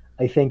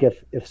 I think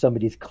if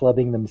somebody's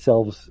clubbing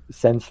themselves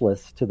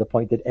senseless to the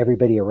point that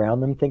everybody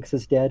around them thinks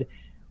is dead,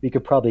 we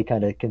could probably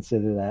kind of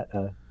consider that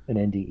an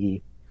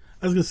NDE.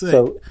 I was going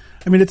to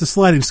say, it's a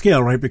sliding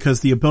scale, right? Because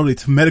the ability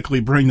to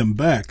medically bring them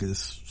back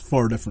is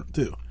far different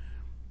too.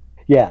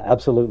 Yeah,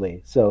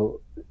 absolutely.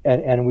 So,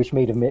 and which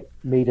might have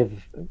made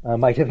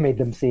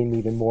them seem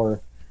even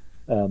more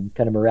kind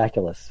of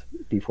miraculous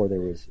before there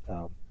was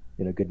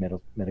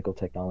good medical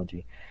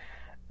technology.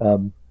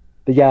 But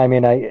yeah,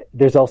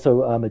 there's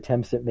also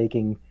attempts at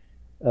making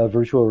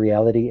virtual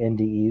reality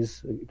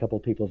NDEs. A couple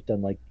of people have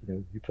done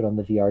you put on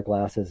the VR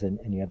glasses and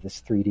you have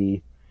this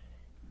 3D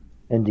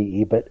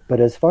NDE. But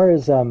as far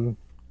as a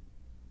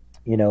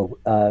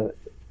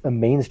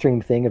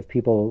mainstream thing of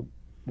people,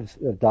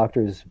 of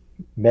doctors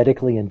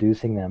medically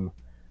inducing them,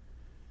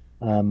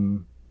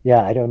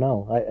 I don't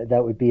know.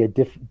 That would be a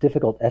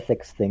difficult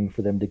ethics thing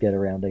for them to get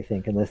around, I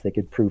think, unless they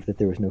could prove that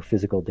there was no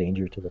physical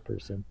danger to the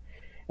person.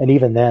 And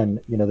even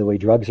then, the way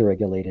drugs are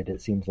regulated,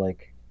 it seems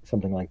like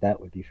something like that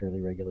would be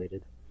fairly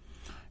regulated.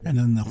 And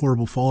then the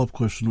horrible follow-up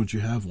question, would you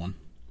have one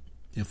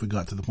if we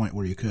got to the point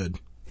where you could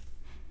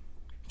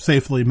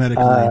safely,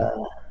 medically?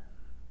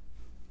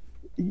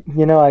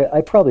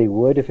 I probably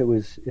would if it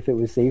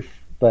was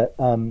safe, but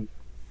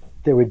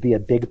there would be a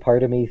big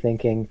part of me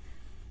thinking,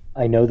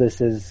 I know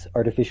this is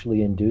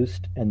artificially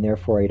induced, and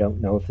therefore I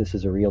don't know if this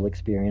is a real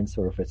experience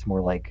or if it's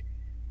more like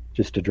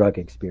just a drug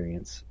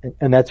experience.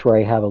 And that's where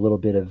I have a little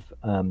bit of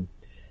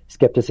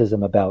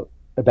skepticism about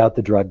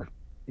the drug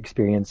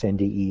experience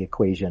NDE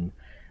equation.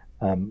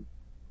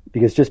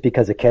 Because just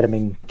because a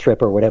ketamine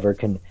trip or whatever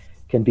can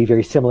be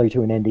very similar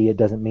to an NDE, it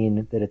doesn't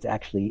mean that it's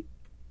actually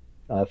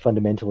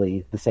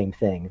fundamentally the same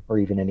thing or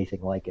even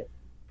anything like it.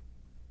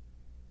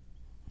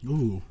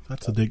 Ooh,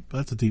 that's a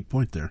deep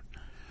point there.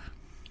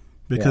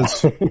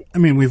 Because, yeah. I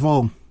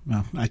mean,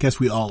 I guess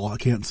we all, I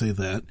can't say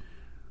that.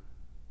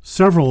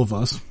 Several of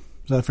us,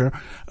 is that fair?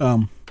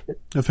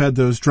 Have had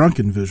those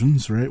drunken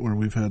visions, right? Where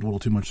we've had a little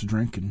too much to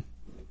drink.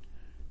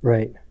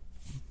 Right.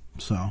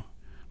 So,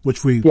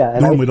 which we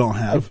normally don't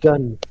have. I've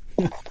done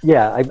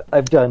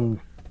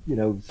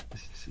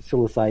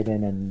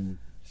psilocybin and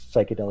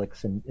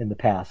psychedelics in the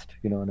past,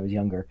 when I was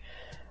younger.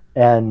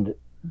 And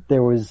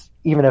there was,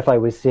 even if I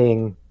was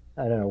seeing,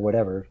 I don't know,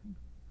 whatever,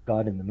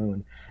 God in the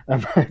moon,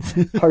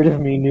 part of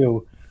me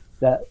knew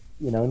that,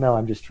 no,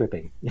 I'm just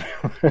tripping.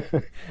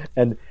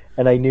 and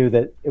I knew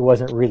that it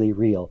wasn't really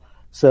real.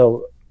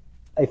 So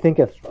I think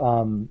if,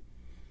 in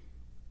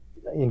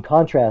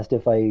contrast,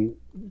 if I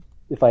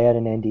had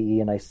an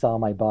NDE and I saw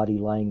my body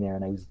lying there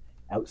and I was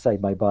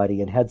outside my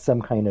body and had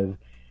some kind of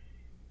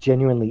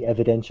genuinely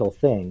evidential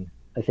thing,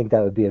 I think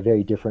that would be a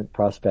very different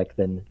prospect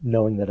than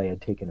knowing that I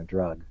had taken a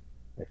drug,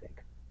 I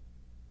think.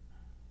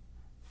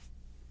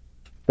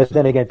 But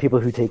then again,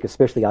 people who take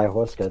especially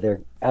ayahuasca,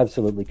 they're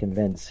absolutely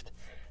convinced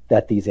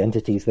that these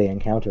entities they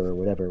encounter or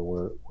whatever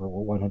were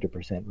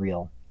 100%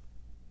 real.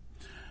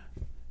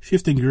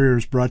 Shifting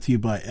Gears brought to you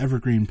by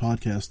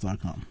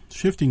evergreenpodcast.com.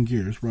 Shifting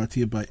Gears brought to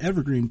you by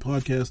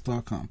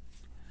evergreenpodcast.com.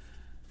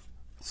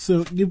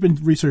 So you've been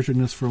researching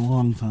this for a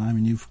long time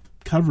and you've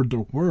covered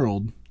the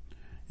world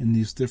in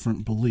these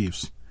different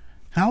beliefs.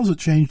 How has it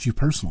changed you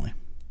personally?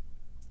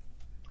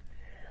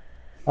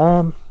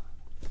 I'm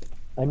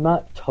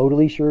not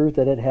totally sure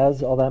that it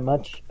has all that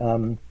much.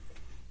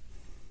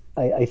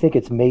 I think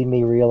it's made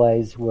me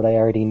realize what I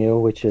already knew,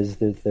 which is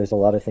that there's a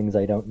lot of things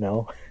I don't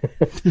know.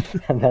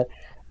 And that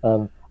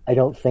I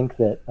don't think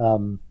that,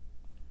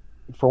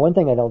 for one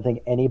thing, I don't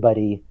think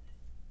anybody,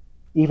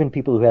 even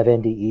people who have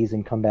NDEs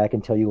and come back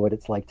and tell you what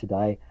it's like to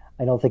die,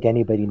 I don't think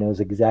anybody knows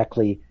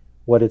exactly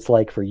what it's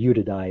like for you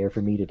to die or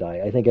for me to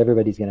die. I think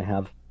everybody's going to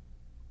have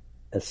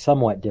a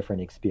somewhat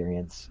different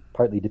experience,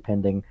 partly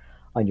depending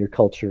on your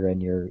culture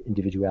and your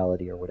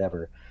individuality or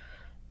whatever.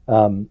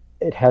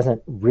 It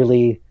hasn't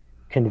really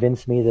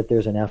convinced me that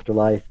there's an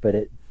afterlife, but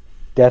it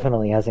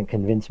definitely hasn't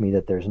convinced me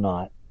that there's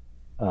not.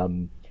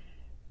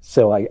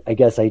 So I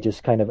guess I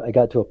just I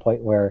got to a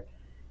point where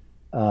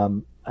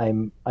I'm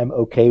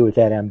okay with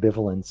that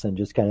ambivalence and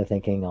just kind of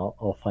thinking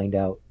I'll find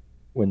out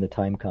when the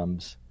time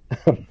comes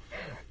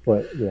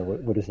what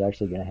is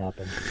actually going to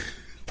happen.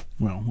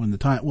 Well,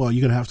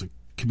 you're going to have to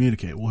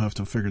communicate. We'll have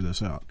to figure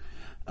this out.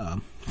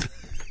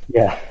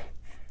 Yeah,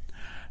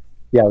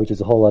 which is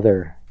a whole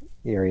other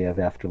area of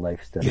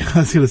afterlife study. Yeah, I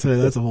was going to say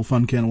that's a whole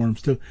fun can of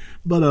worms too.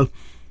 But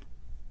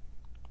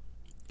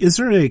is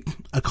there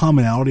a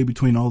commonality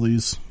between all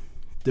these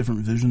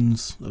different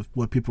visions of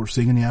what people are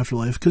seeing in the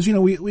afterlife? Because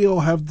we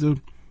all have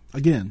the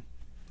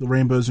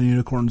rainbows and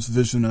unicorns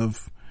vision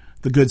of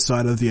the good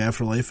side of the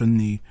afterlife and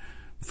the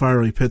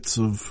fiery pits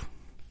of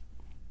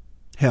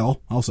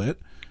hell. I'll say it,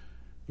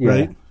 yeah.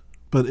 Right?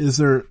 But is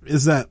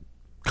that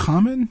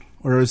common,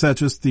 or is that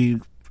just the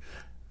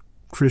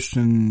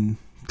Christian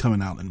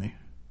coming out in me?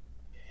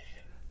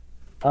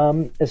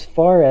 As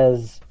far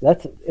as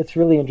it's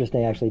really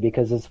interesting actually,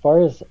 because as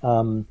far as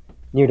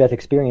near-death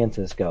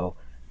experiences go,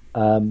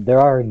 there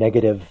are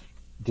negative,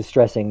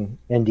 distressing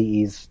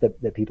NDEs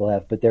that people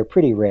have, but they're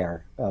pretty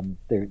rare.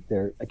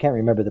 They're I can't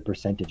remember the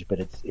percentage, but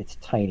it's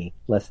tiny,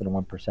 less than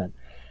 1%.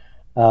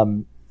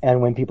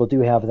 And when people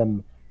do have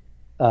them,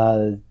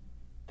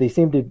 they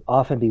seem to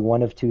often be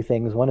one of two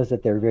things. One is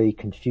that they're very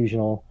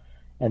confusional,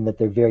 and that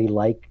they're very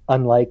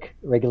unlike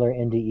regular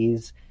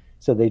NDEs.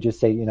 So they just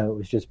say, it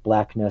was just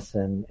blackness,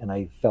 and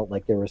I felt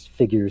like there was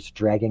figures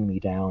dragging me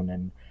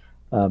down,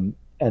 and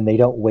they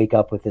don't wake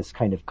up with this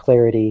kind of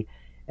clarity,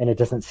 and it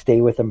doesn't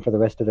stay with them for the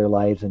rest of their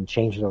lives and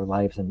change their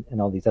lives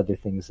and all these other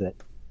things that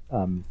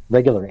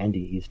regular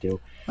NDEs do.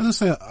 I'm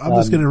just going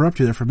to interrupt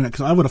you there for a minute,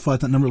 because I would have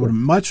thought that number would have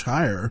been much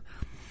higher,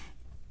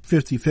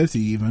 50-50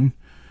 even.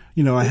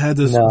 I had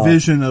this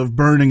vision of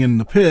burning in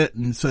the pit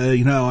and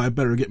say, I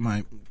better get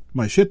my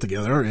shit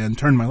together and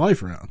turn my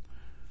life around.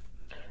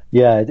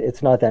 Yeah,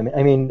 it's not that.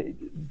 I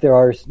mean, there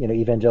are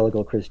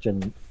evangelical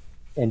Christian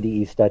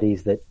NDE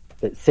studies that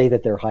say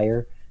that they're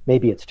higher.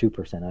 Maybe it's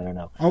 2%. I don't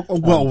know.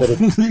 Well,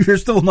 you're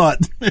still not.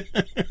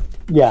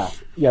 yeah,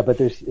 but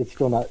it's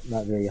still not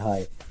very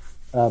high.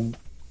 And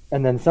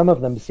then some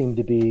of them seem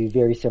to be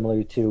very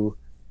similar to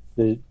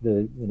the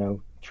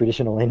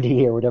traditional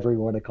NDE or whatever you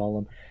want to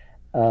call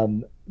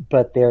them,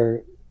 but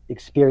they're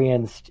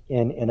experienced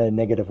in a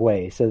negative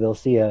way. So they'll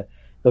see a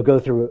they'll go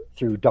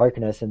through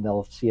darkness and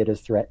they'll see it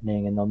as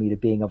threatening, and they'll meet a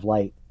being of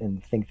light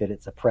and think that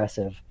it's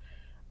oppressive,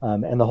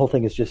 and the whole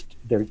thing is just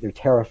they're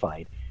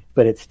terrified,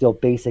 but it's still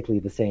basically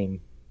the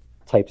same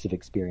types of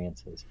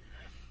experiences.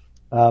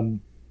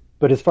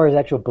 But as far as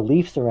actual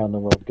beliefs around the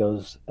world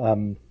goes,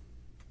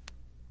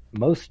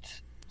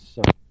 most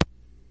so.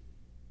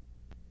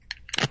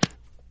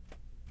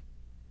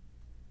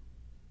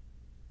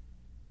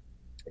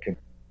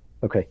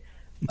 Okay.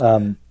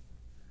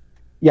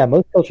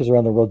 Most cultures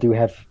around the world do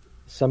have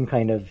some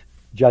kind of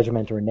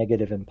judgment or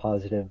negative and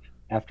positive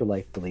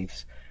afterlife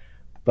beliefs.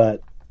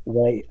 But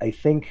what I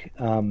think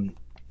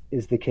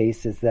is the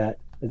case is that,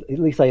 at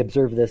least I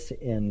observe this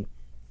in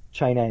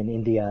China and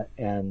India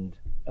and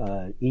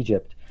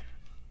Egypt,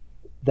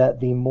 that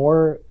the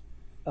more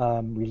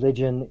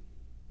religion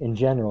in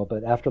general,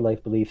 but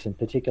afterlife beliefs in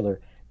particular,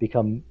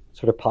 become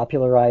sort of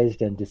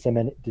popularized and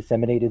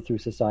disseminated through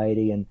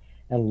society, and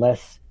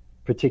less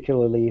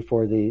particularly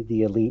for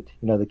the elite,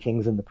 the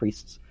kings and the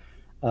priests,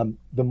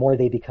 the more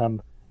they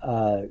become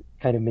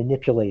kind of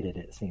manipulated.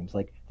 It seems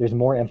like there's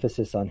more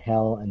emphasis on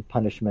hell and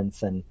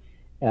punishments and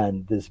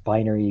this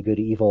binary good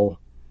evil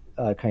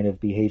kind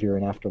of behavior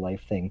and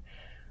afterlife thing,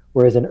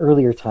 whereas in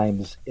earlier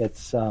times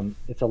it's a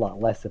lot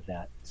less of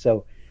that.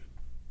 So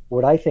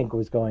what I think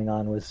was going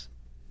on was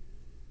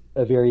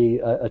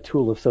a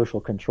tool of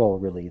social control,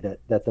 really,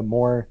 that the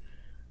more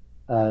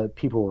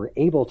people were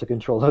able to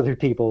control other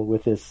people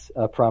with this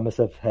promise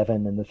of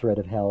heaven and the threat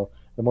of hell,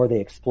 the more they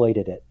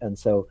exploited it. And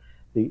so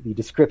the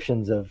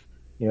descriptions of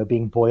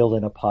being boiled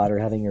in a pot or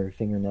having your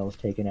fingernails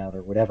taken out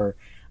or whatever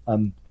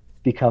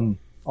become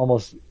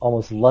almost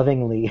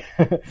lovingly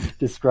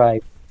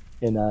described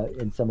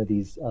in some of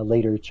these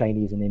later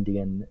Chinese and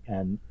Indian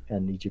and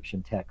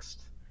Egyptian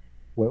texts,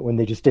 when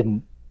they just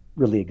didn't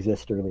really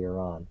exist earlier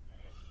on.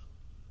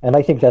 And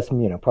I think that's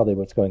probably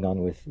what's going on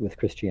with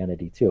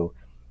Christianity too.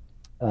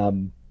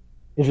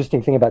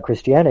 Interesting thing about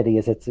Christianity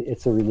is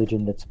it's a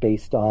religion that's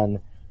based on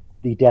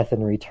the death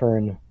and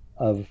return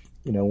of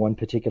one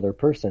particular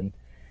person,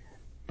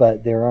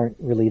 but there aren't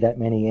really that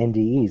many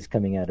NDEs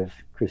coming out of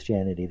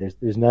Christianity.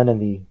 There's none in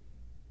the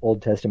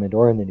Old Testament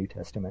or in the New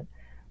Testament,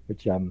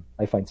 which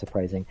I find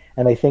surprising.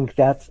 And I think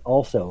that's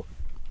also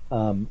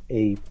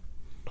a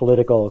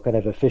political kind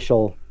of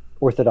official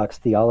Orthodox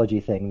theology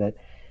thing, that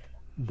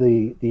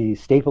the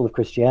staple of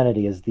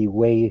Christianity is the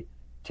way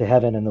to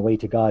heaven and the way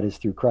to God is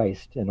through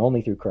Christ and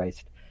only through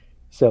Christ.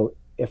 So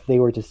if they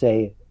were to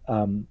say,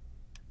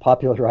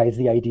 popularize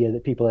the idea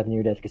that people have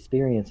near-death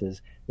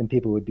experiences, then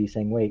people would be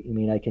saying, wait, you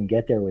mean I can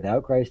get there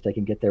without Christ? I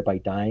can get there by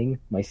dying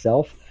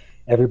myself?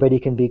 Everybody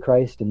can be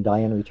Christ and die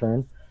and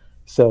return?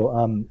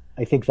 So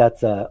I think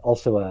that's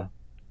also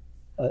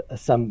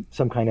some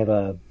kind of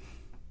a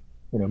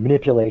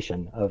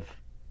manipulation of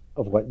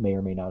what may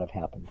or may not have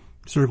happened.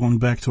 Circling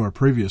back to our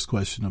previous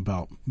question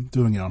about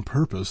doing it on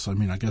purpose, I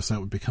mean, I guess that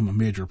would become a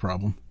major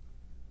problem.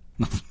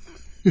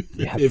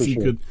 Yeah, if you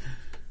sure. could.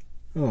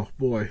 Oh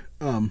boy.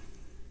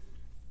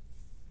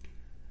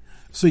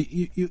 So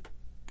you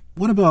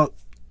what about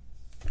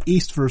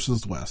East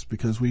versus West?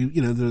 Because we,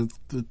 the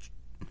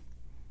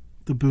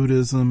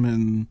Buddhism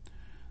and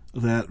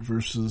that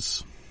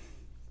versus,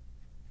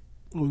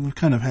 we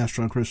kind of hashed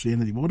on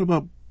Christianity. But what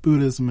about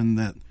Buddhism and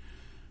that?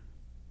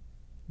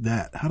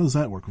 How does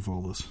that work with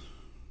all this?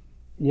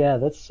 Yeah,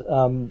 that's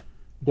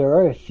there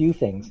are a few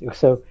things.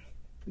 So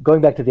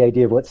going back to the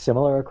idea of what's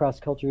similar across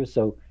cultures,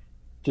 so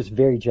just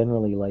very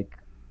generally, like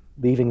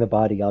leaving the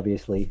body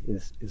obviously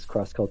is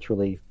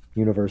cross-culturally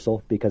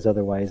universal, because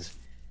otherwise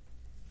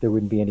there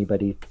wouldn't be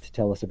anybody to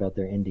tell us about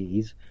their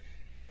NDEs.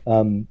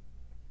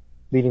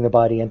 Leaving the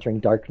body, entering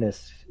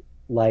darkness,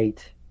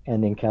 light,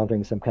 and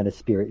encountering some kind of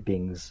spirit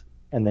beings,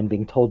 and then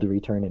being told to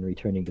return and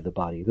returning to the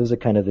body. Those are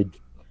kind of the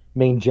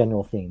main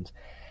general themes.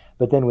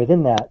 But then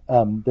within that,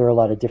 there are a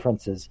lot of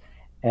differences.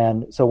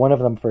 And so one of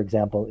them, for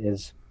example,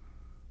 is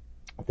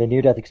the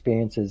near-death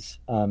experiences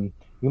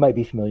you might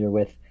be familiar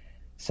with.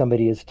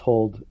 Somebody is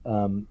told,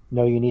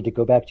 no, you need to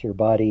go back to your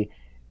body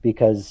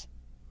because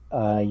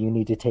you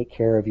need to take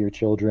care of your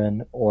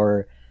children,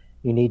 or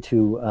you need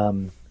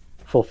to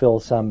fulfill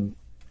some,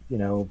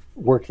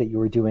 work that you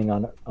were doing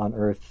on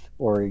Earth,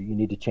 or you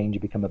need to change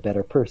and become a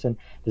better person.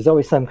 There's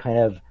always some kind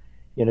of,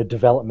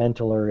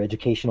 developmental or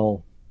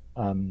educational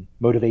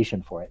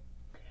motivation for it.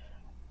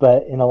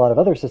 But in a lot of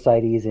other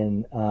societies,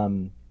 in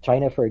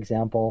China, for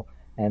example,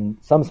 and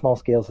some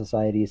small-scale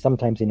societies,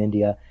 sometimes in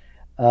India,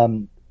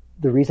 the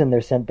reason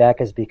they're sent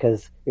back is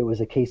because it was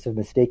a case of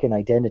mistaken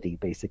identity,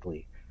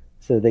 basically.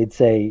 So they'd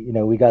say,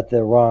 we got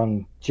the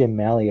wrong Jim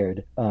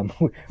Malliard.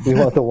 We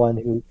want the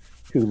one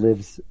who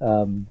lives,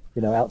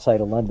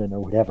 outside of London or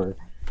whatever.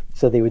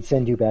 So they would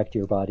send you back to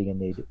your body,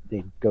 and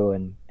they'd go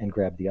and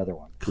grab the other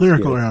one.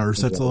 Clerical errors,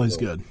 that's always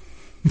good.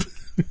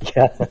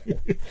 Yeah.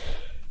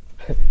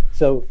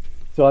 So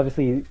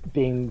obviously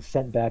being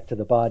sent back to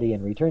the body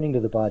and returning to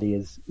the body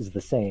is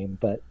the same,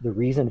 but the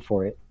reason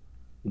for it,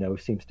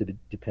 seems to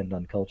depend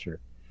on culture.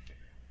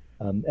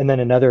 And then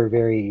another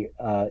very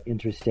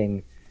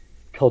interesting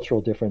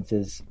cultural difference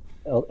is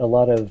a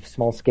lot of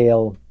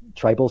small-scale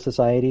tribal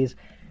societies.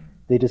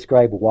 they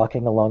describe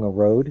walking along a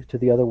road to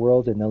the other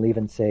world, and they'll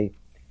even say,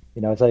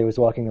 as I was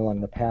walking along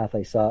the path,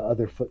 I saw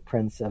other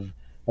footprints of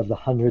the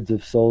hundreds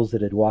of souls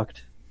that had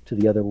walked to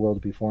the other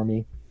world before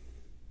me.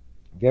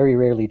 Very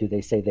rarely do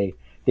they say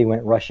they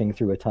went rushing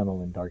through a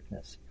tunnel in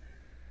darkness.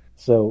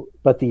 So,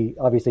 but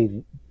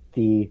obviously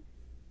the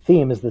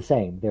theme is the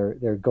same.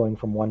 They're going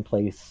from one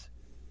place,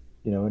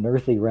 an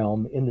earthly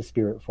realm in the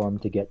spirit form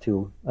to get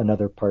to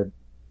another part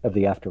of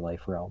the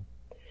afterlife realm.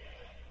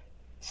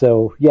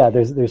 So yeah,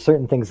 there's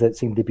certain things that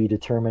seem to be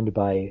determined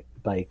by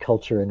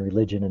culture and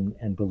religion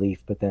and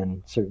belief, but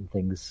then certain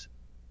things,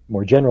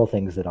 more general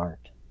things, that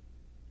aren't.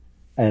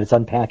 And it's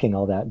unpacking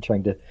all that and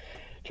trying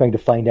to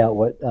find out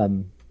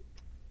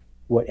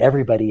what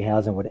everybody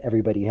has and what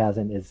everybody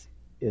hasn't is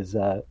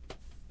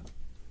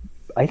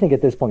I think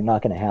at this point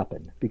not going to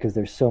happen, because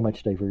there's so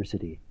much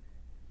diversity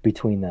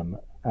between them.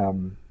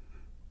 And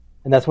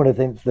that's one of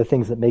the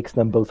things that makes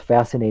them both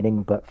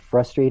fascinating but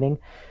frustrating,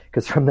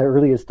 because from the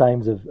earliest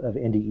times of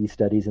NDE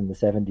studies in the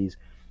 70s,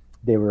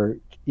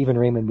 even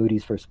Raymond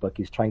Moody's first book,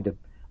 he's trying to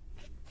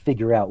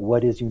figure out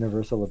what is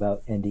universal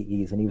about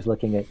NDEs. And he was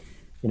looking at,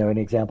 an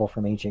example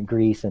from ancient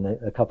Greece and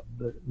a couple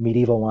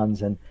medieval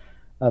ones, and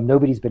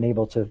nobody's been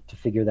able to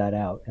figure that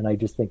out. And I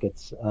just think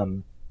it's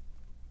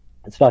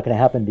not going to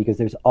happen, because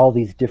there's all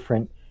these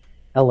different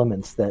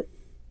elements that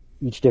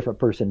each different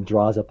person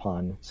draws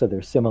upon. So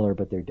they're similar,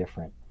 but they're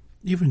different.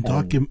 Even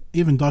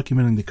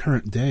documenting the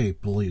current day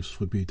beliefs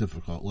would be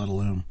difficult, let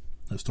alone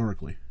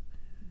historically.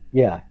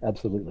 Yeah,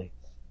 absolutely.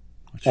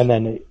 And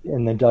then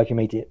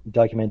documenting,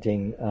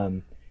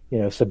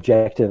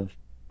 subjective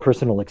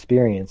personal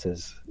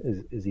experiences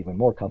is even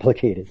more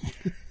complicated.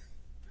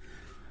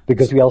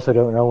 Because we also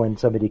don't know when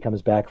somebody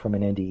comes back from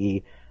an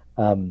NDE.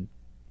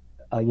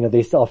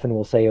 They often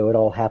will say, "Oh, it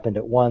all happened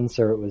at once,"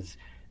 or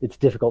it's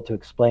difficult to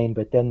explain.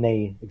 But then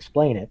they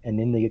explain it, and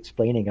in the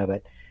explaining of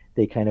it,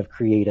 they kind of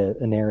create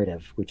a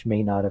narrative which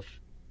may not have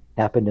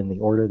happened in the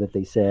order that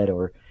they said,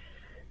 or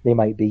they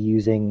might be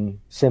using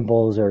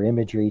symbols or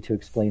imagery to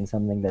explain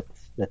something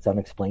that's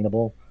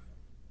unexplainable.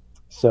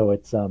 So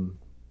it's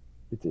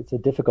a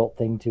difficult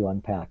thing to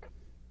unpack.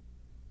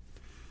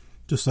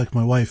 Just like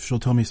my wife, she'll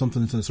tell me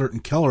something that's in a certain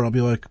color. I'll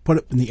be like, put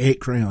it in the 8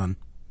 crayon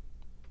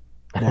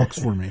box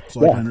for me,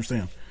 so I can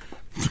understand.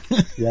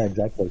 Yeah,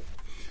 exactly.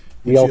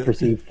 We all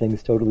perceive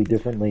things totally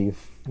differently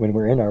when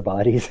we're in our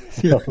bodies.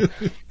 So.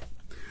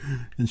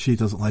 And she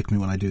doesn't like me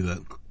when I do that.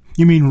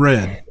 You mean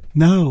red?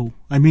 No,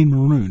 I mean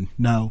maroon.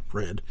 No,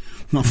 red.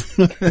 No.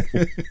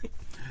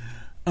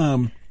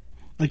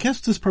 I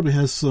guess this probably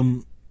has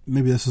some.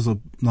 Maybe this is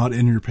not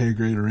in your pay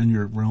grade or in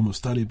your realm of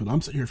study, but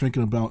I'm sitting here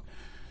thinking about,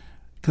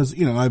 because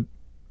I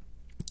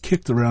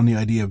kicked around the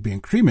idea of being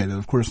cremated.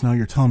 Of course, now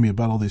you're telling me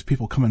about all these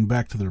people coming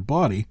back to their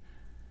body,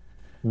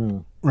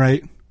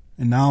 right?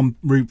 And now I'm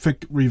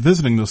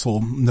revisiting this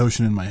whole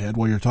notion in my head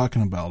while you're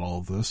talking about all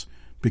of this,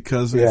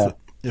 because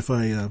if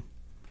I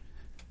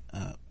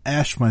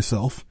ash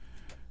myself,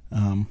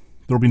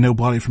 there'll be no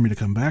body for me to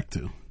come back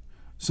to.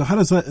 So how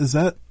does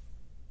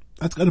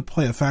that's got to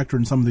play a factor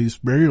in some of these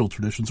burial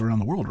traditions around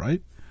the world,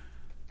 right?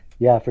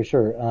 Yeah, for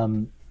sure.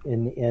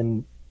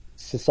 In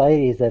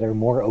societies that are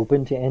more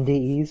open to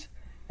NDEs,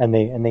 and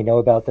they know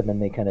about them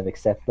and they kind of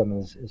accept them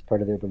as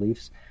part of their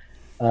beliefs,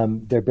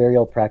 their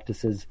burial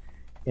practices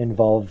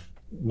involve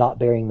not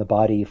burying the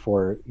body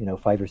for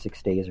 5 or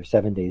 6 days or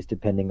 7 days,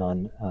 depending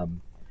on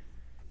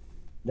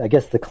I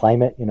guess the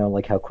climate,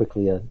 like how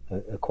quickly a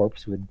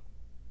corpse would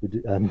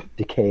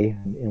decay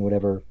in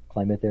whatever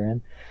climate they're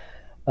in.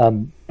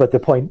 But the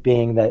point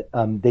being that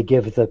they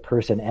give the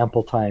person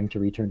ample time to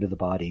return to the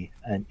body,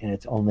 and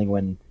it's only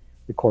when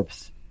the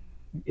corpse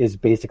is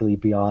basically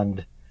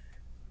beyond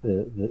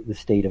the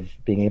state of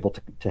being able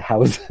to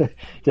house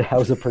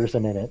a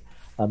person in it,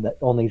 that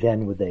only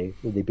then would they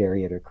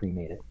bury it or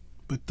cremate it.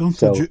 But don't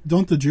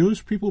the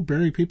Jewish people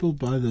bury people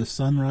by the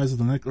sunrise of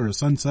the next or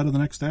sunset of the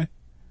next day?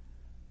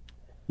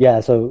 Yeah,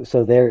 so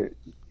there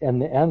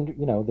and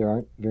there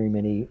aren't very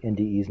many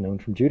NDEs known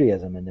from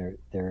Judaism, and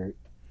they're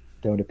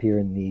don't appear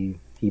in the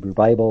Hebrew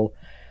Bible.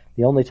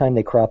 The only time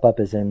they crop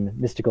up is in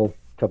mystical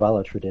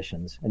Kabbalah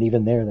traditions, and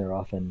even there they're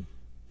often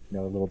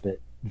a little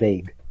bit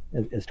vague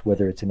as to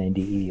whether it's an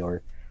NDE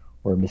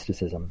or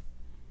mysticism.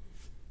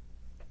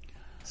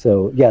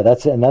 So yeah,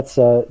 that's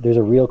there's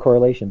a real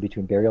correlation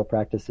between burial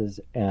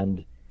practices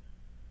and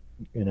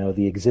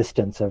the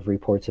existence of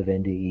reports of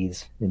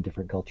NDEs in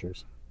different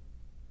cultures.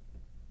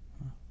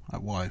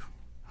 Why?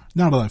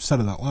 Now that I've said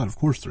it out loud, of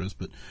course there is,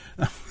 but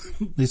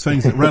these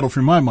things that rattle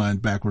through my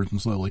mind backwards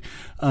and slowly.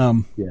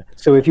 Yeah.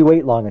 So if you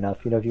wait long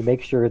enough, if you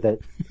make sure that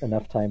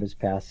enough time has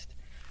passed,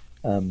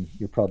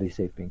 you're probably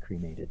safe being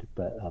cremated.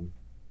 But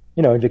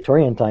in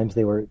Victorian times,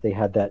 they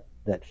had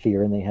that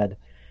fear, and they had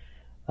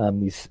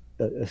these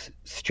a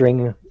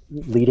string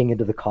leading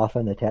into the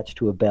coffin attached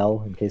to a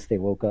bell in case they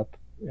woke up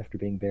after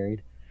being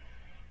buried.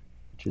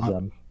 Which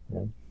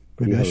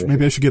is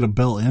maybe I should get a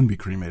bell and be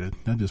cremated.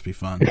 That'd just be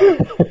fun.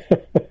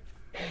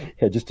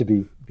 Yeah, just to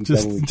be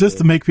just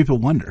to make people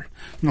wonder.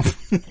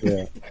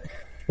 Yeah.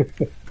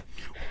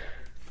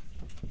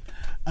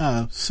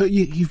 So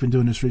you've been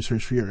doing this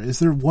research for years. Is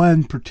there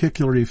one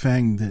particular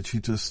thing that you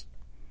just,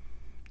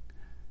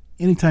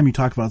 anytime you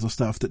talk about the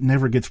stuff that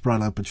never gets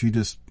brought up, but you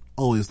just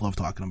always love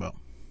talking about?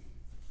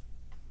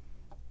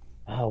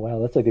 Oh, wow,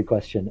 that's a good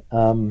question.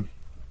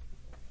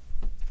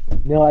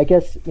 No, I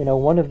guess,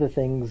 one of the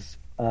things,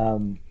 I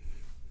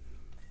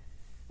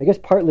guess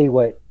partly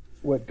what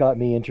got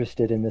me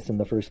interested in this in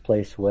the first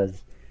place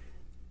was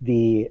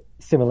the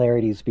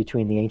similarities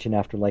between the ancient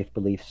afterlife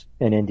beliefs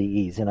and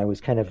NDEs. And I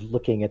was kind of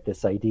looking at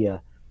this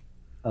idea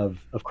of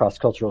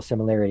cross-cultural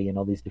similarity in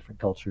all these different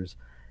cultures.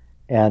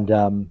 And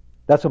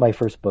that's what my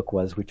first book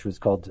was, which was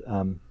called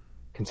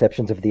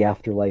Conceptions of the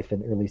Afterlife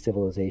in Early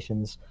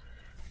Civilizations.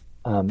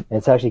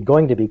 It's actually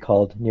going to be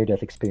called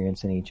Near-Death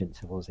Experience in Ancient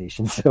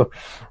Civilizations. So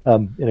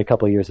in a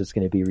couple of years, it's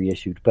going to be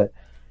reissued. But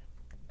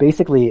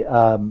basically,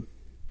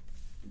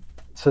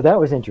 so that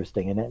was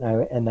interesting,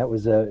 and that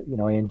was I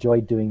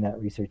enjoyed doing that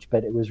research.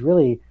 But it was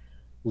really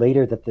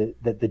later that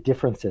the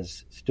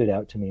differences stood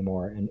out to me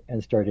more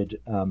and started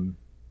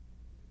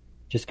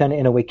just kind of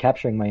in a way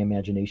capturing my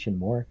imagination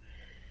more,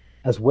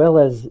 as well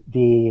as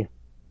the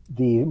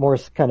more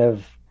kind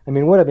of, I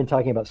mean, what I've been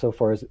talking about so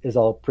far is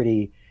all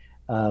pretty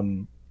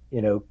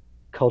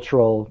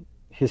cultural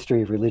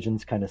history of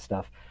religions kind of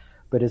stuff.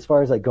 But as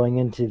far as like going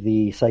into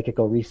the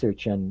psychical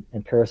research and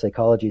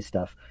parapsychology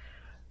stuff,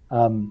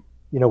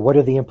 what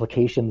are the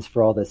implications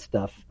for all this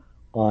stuff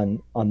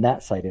on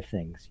that side of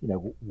things?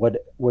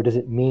 What does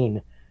it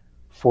mean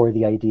for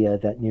the idea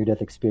that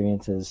near-death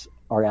experiences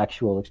are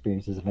actual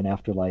experiences of an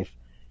afterlife?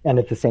 And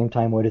at the same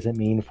time, what does it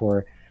mean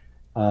for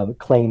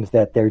claims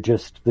that they're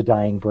just the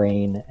dying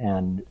brain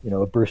and,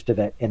 a burst of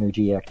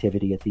energy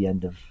activity at the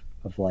end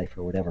of life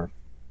or whatever?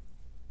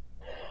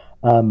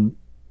 And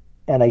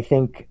I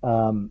think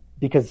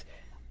because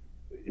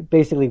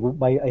basically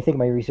I think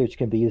my research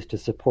can be used to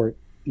support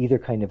either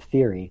kind of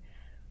theory,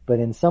 but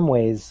in some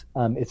ways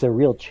it's a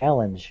real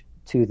challenge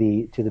to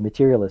the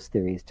materialist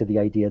theories, to the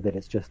idea that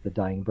it's just the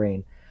dying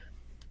brain.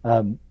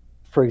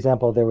 For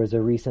example, there was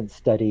a recent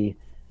study,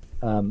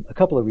 a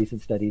couple of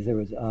recent studies. There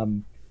was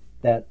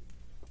that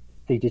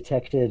they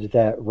detected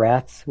that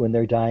rats, when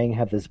they're dying,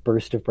 have this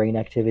burst of brain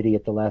activity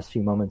at the last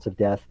few moments of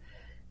death.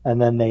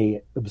 And then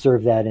they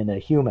observed that in a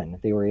human.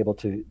 They were able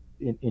to,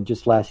 in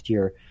just last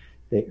year,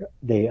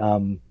 they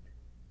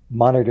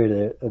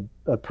monitored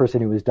a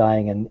person who was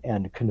dying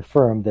and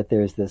confirmed that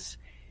there's this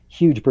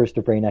huge burst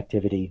of brain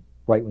activity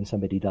right when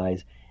somebody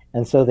dies.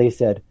 And so they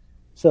said,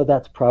 so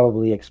that's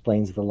probably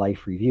explains the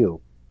life review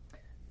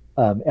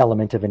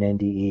element of an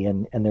NDE.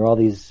 And there are all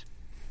these,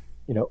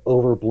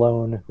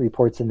 overblown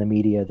reports in the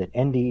media that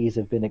NDEs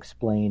have been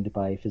explained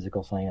by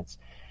physical science.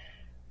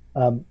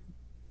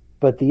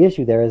 But the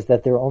issue there is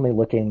that they're only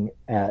looking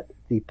at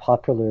the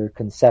popular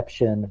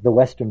conception, the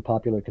Western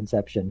popular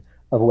conception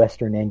of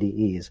Western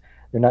NDEs.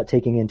 They're not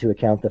taking into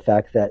account the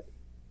fact that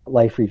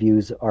life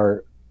reviews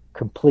are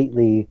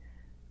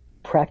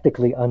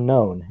practically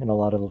unknown in a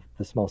lot of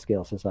the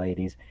small-scale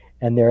societies,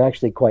 and they're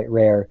actually quite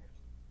rare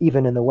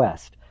even in the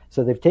West.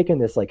 So they've taken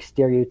this like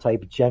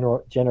stereotype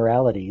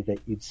generality that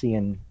you'd see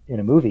in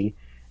a movie,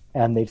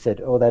 and they've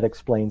said, oh, that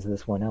explains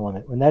this one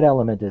element, when that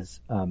element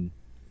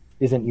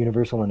isn't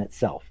universal in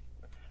itself.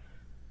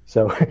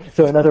 So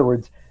in other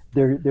words,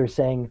 they're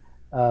saying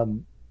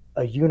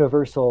a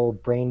universal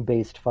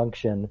brain-based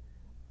function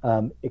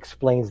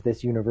explains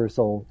this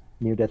universal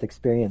near-death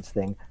experience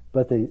thing,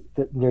 but the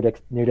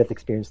near-death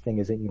experience thing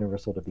isn't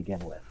universal to begin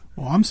with.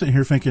 Well, I'm sitting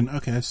here thinking,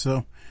 okay,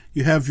 so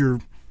you have your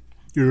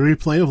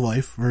replay of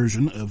life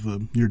version of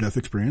a near-death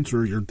experience,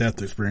 or your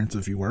death experience,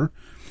 if you were,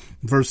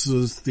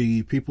 versus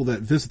the people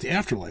that visit the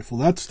afterlife. Well,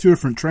 that's two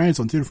different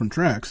trains on two different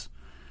tracks.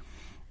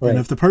 Right. And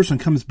if the person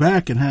comes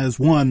back and has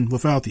one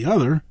without the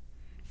other,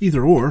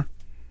 either or,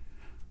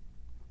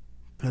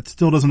 that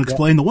still doesn't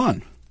explain the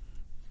one.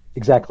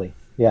 Exactly.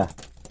 Yeah.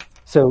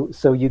 So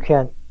you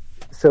can't.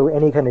 So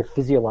any kind of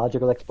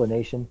physiological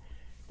explanation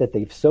that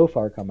they've so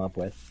far come up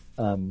with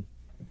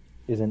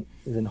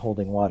isn't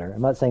holding water.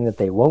 I'm not saying that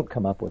they won't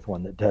come up with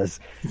one that does,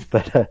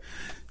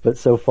 but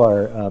so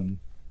far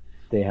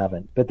they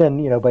haven't. But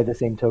then by the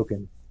same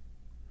token,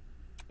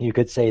 you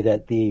could say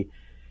that the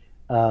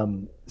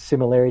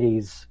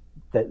similarities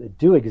that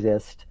do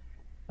exist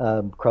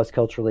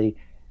cross-culturally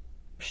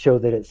show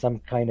that it's some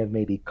kind of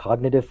maybe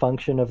cognitive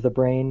function of the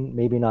brain,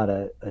 maybe not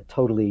a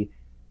totally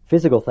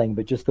physical thing,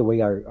 but just the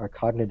way our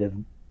cognitive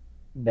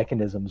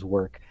mechanisms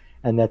work,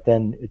 and that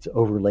then it's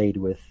overlaid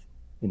with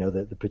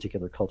the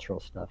particular cultural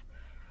stuff.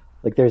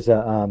 Like there's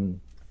a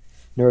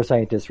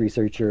neuroscientist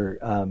researcher,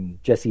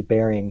 Jesse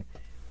Baring,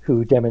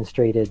 who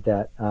demonstrated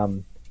that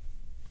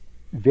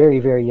very,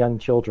 very young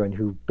children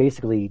who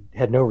basically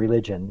had no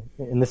religion,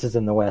 and this is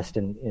in the West,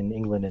 in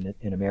England and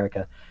in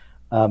America,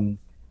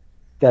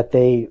 that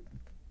they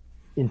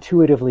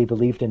intuitively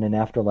believed in an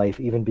afterlife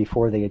even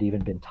before they had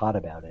even been taught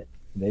about it.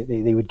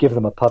 They would give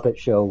them a puppet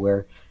show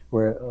where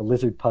a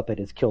lizard puppet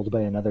is killed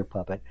by another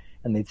puppet,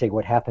 and they'd say,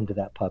 what happened to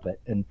that puppet?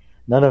 And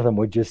none of them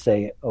would just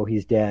say, oh,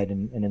 he's dead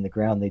and in the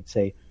ground. They'd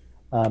say,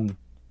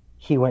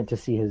 he went to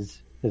see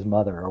his his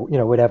mother,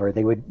 or whatever.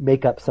 They would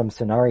make up some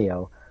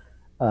scenario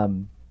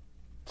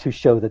to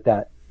show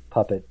that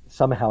puppet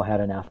somehow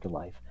had an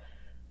afterlife.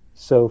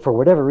 So for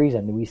whatever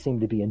reason, we seem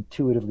to be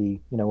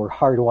intuitively, we're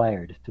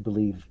hardwired to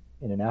believe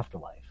in an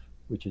afterlife,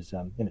 which is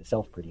in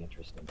itself pretty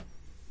interesting.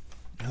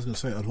 I was going to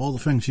say, of all the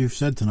things you've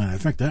said tonight, I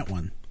think that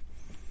one,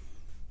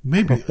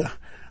 maybe,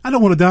 I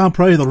don't want to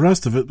downplay the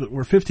rest of it, but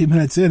we're 15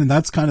 minutes in, and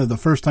that's kind of the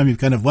first time you've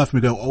kind of left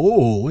me go,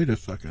 oh, wait a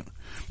second.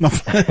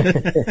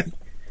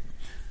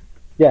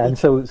 Yeah, and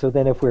so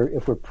then if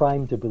we're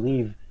primed to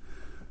believe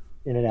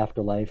in an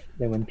afterlife,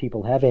 then when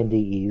people have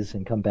NDEs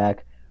and come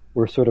back,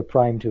 we're sort of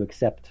primed to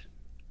accept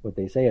what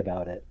they say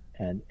about it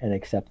and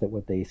accept that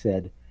what they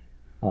said,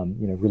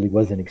 really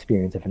was an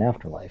experience of an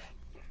afterlife.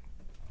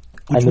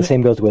 And the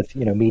same goes with,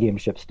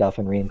 mediumship stuff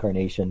and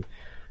reincarnation,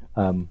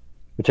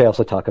 which I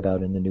also talk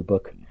about in the new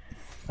book.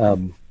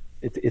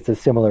 It's a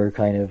similar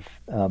kind of,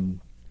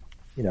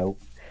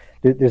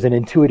 there's an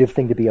intuitive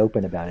thing to be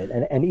open about it.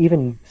 And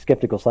even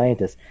skeptical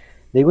scientists,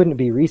 they wouldn't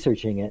be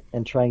researching it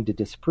and trying to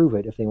disprove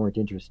it if they weren't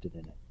interested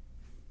in it.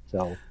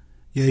 So,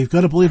 yeah, you've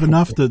got to believe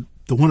enough to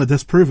want to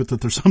disprove it, that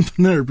there's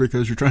something there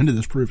because you're trying to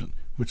disprove it,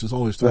 which is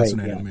always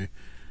fascinating to me.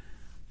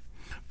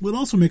 Well, it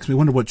also makes me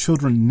wonder what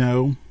children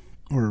know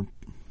or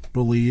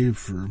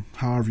believe, or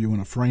however you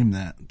want to frame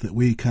that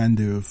we kind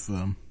of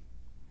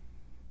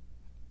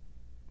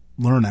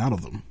learn out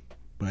of them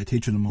by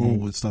teaching them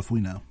all the stuff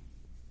we know.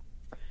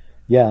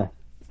 Yeah,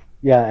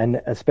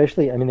 and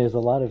especially, there's a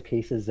lot of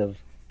cases of,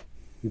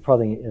 you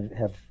probably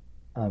have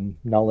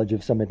knowledge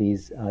of some of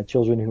these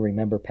children who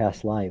remember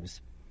past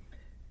lives,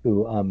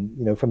 who,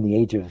 from the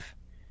age of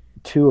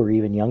 2 or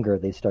even younger,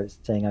 they start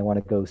saying, I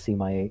want to go see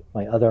my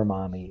other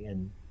mommy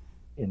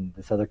in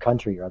this other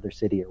country or other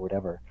city or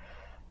whatever.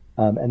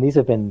 And these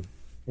have been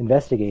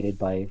investigated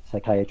by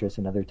psychiatrists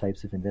and other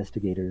types of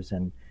investigators,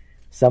 and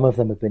some of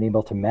them have been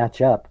able to match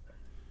up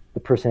the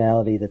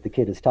personality that the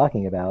kid is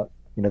talking about,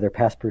 their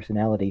past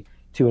personality,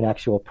 to an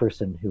actual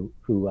person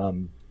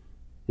who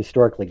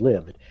historically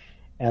lived.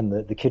 And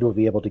the kid will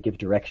be able to give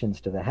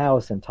directions to the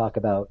house and talk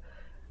about,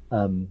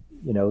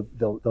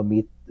 they'll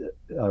meet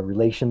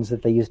relations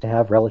that they used to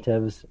have,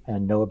 relatives,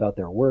 and know about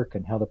their work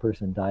and how the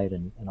person died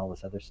and all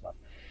this other stuff.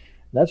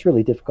 And that's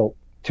really difficult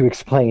to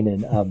explain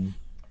in,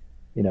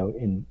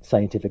 in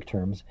scientific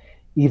terms.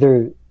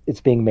 Either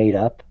it's being made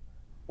up,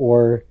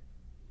 or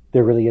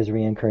there really is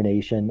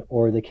reincarnation,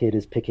 or the kid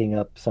is picking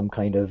up some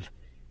kind of,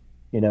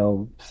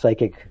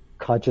 psychic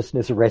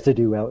consciousness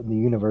residue out in the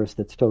universe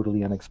that's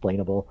totally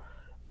unexplainable.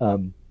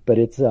 But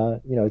it's,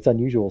 it's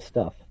unusual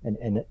stuff.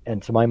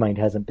 And to my mind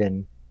hasn't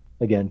been,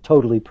 again,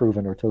 totally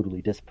proven or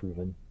totally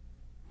disproven.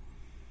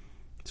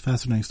 It's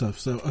fascinating stuff.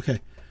 So, okay.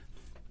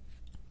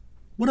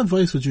 What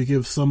advice would you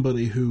give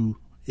somebody who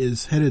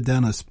is headed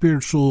down a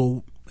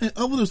spiritual,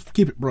 we'll just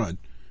keep it broad,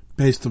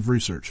 based of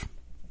research?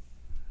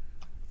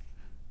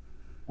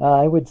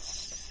 I would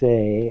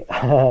say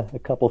a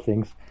couple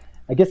things.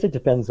 I guess it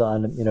depends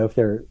on, if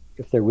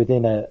they're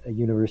within a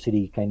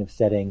university kind of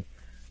setting,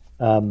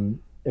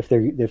 if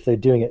they're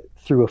doing it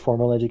through a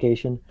formal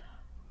education.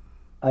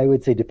 I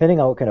would say,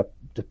 depending on what kind of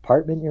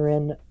department you're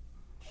in,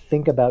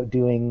 think about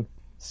doing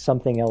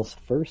something else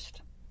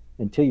first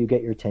until you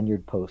get your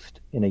tenured post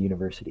in a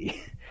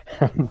university.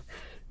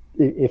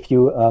 If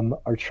you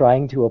are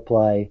trying to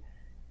apply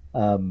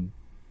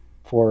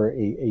for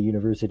a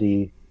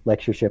university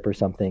lectureship or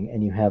something,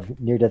 and you have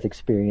near-death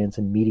experience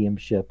and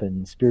mediumship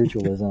and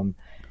spiritualism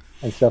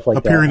and stuff like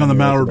appearing that. On the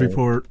Mallard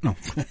Report. No.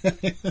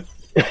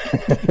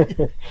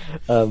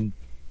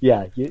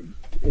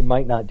 It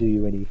might not do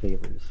you any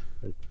favors.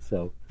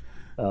 So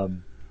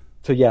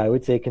I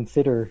would say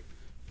consider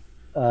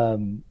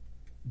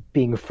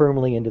being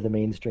firmly into the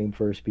mainstream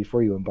first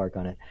before you embark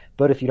on it.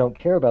 But if you don't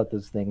care about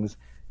those things,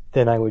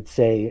 then I would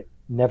say,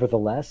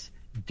 nevertheless,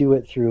 do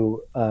it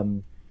through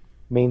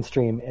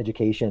mainstream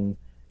education,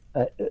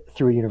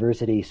 through a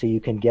university, so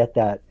you can get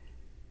that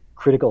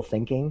critical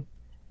thinking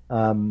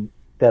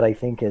that I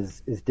think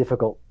is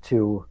difficult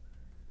to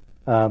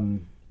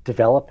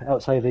develop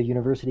outside of the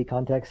university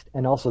context,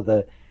 and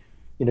also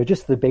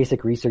just the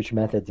basic research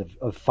methods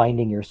of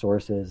finding your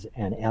sources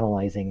and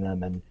analyzing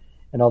them,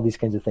 and all these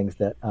kinds of things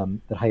that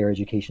higher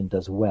education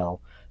does well.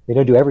 They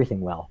don't do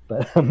everything well,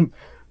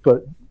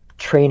 but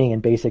training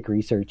and basic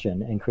research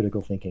and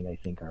critical thinking, I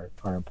think,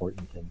 are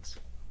important things.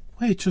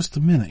 Wait just a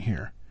minute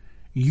here.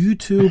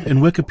 YouTube and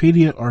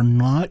Wikipedia are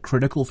not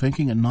critical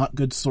thinking and not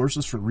good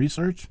sources for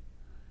research?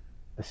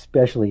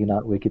 Especially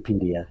not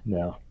Wikipedia,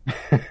 no.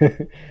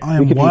 I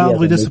am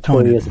wildly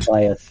disappointed. Notorious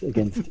bias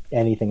against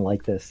anything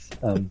like this.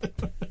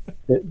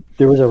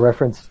 There was a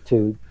reference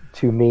to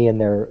me in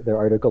their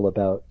article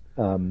about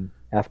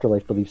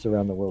afterlife beliefs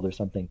around the world or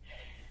something,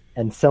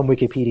 and some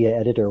Wikipedia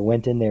editor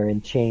went in there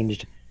and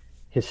changed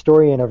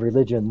historian of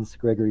religions,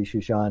 Gregory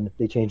Shushan,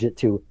 they changed it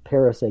to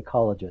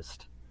parapsychologist,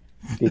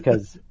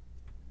 because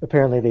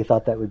apparently they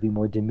thought that would be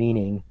more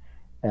demeaning,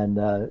 and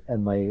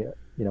my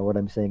what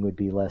I'm saying would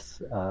be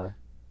less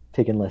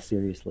taken less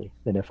seriously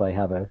than if I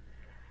have a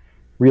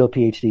real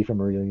PhD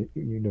from a real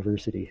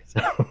university.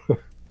 So.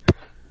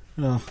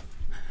 Well,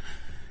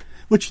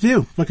 Which you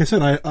do. Like I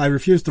said, I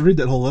refuse to read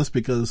that whole list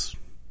because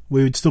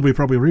we would still be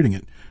probably reading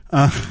it.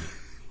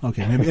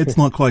 Okay, maybe it's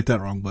not quite that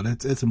wrong, but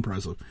it's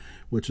impressive,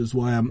 which is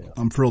why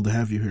I'm thrilled to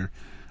have you here.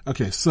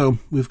 Okay, so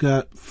we've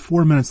got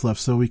 4 minutes left,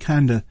 so we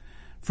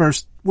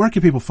first, where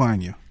can people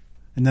find you?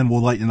 And then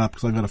we'll lighten it up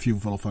because I've got a few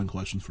little fun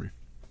questions for you.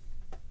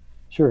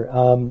 Sure.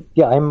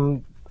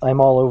 I'm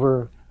all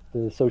over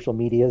the social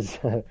medias.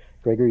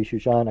 Gregory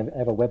Shushan. I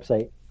have a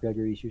website,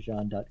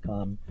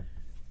 gregoryshushan.com.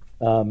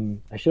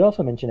 I should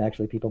also mention,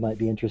 actually, people might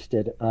be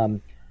interested.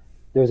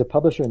 There's a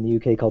publisher in the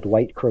UK called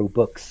White Crow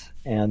Books,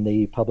 and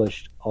they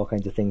publish all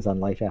kinds of things on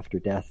life after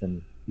death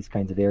and these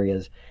kinds of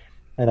areas.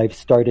 And I've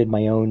started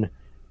my own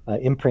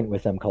imprint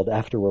with them called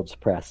Afterworlds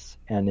Press,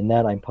 and in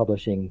that I'm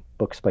publishing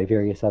books by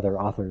various other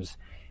authors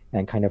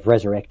and kind of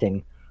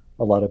resurrecting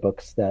a lot of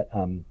books that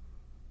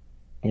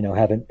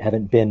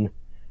haven't been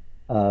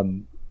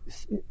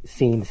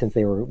seen since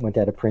they went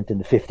out of print in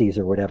the 50s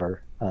or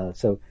whatever.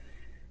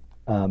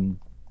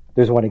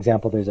 There's one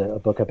example. There's a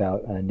book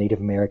about Native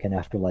American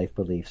afterlife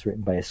beliefs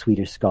written by a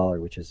Swedish scholar,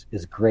 which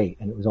is great,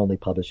 and it was only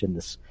published in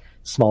this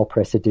small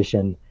press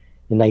edition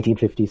in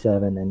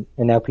 1957, and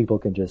now people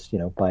can just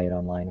buy it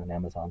online on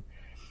Amazon.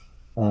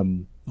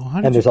 And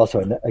there's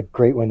also a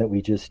great one that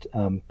we just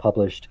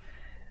published.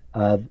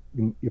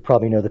 You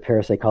probably know the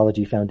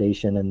Parapsychology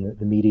Foundation and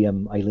the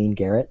medium Eileen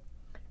Garrett,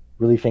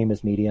 really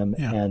famous medium,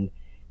 and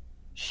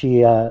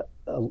she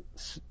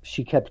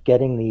kept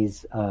getting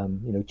these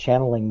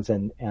channelings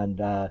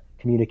and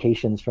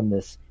communications from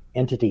this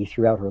entity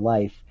throughout her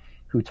life,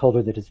 who told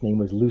her that his name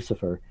was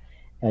Lucifer.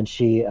 And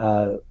she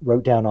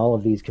wrote down all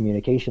of these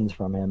communications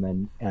from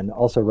him, and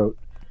also wrote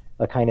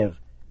a kind of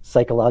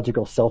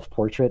psychological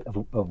self-portrait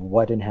of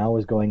what and how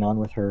was going on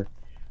with her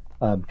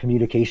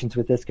communications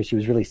with this, because she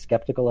was really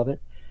skeptical of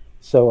it.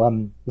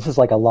 So this is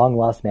like a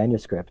long-lost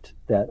manuscript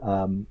that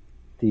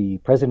the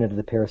president of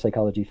the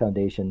Parapsychology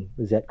Foundation,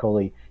 Lizette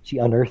Coley, she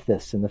unearthed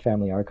this in the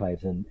family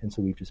archives, and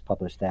so we've just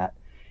published that.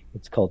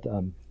 It's called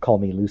Call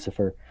Me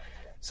Lucifer.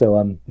 So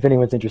if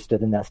anyone's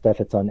interested in that stuff,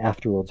 it's on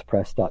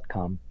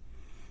afterworldspress.com.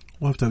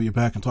 We'll have to have you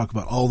back and talk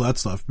about all that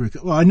stuff.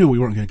 Because, I knew we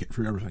weren't going to get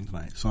through everything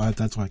tonight, so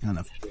that's why I kind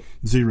of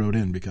zeroed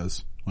in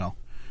because,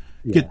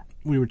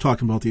 we were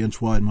talking about the inch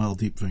wide, mile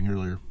deep thing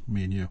earlier,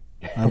 me and you.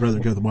 I'd rather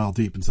go the mile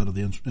deep instead of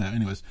the inch.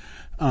 Anyways.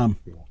 And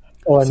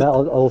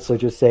I'll also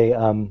just say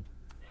I'm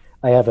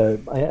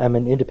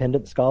an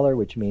independent scholar,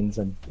 which means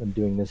I'm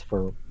doing this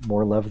for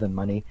more love than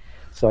money.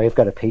 So I've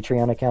got a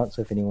Patreon account.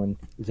 So if anyone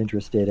is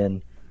interested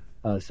in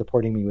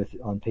supporting me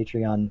on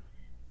Patreon,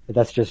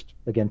 that's just,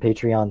 again,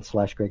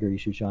 Patreon.com/Gregory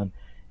Shushan.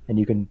 And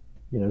you can,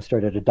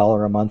 start at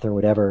 $1 a month or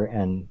whatever,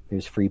 and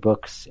there's free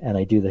books. And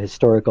I do the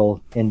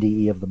historical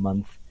NDE of the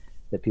month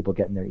that people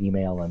get in their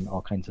email and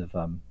all kinds of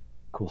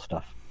cool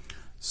stuff.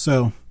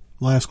 So,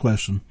 last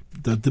question.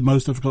 The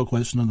most difficult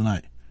question of the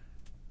night.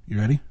 You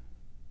ready?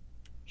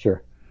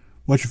 Sure.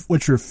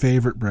 What's your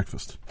favorite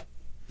breakfast?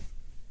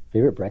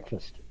 Favorite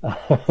breakfast?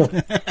 I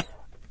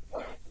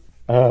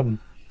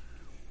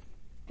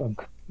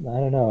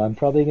don't know. I'm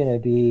probably going to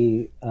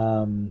be,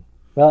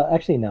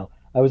 actually, no.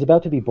 I was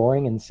about to be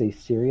boring and say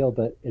cereal,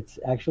 but it's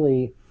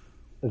actually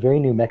a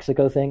very New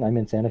Mexico thing. I'm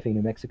in Santa Fe,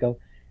 New Mexico,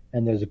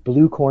 and there's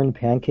blue corn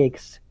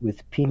pancakes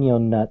with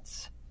pinon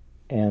nuts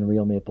and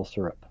real maple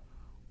syrup.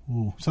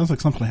 Ooh, sounds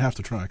like something I have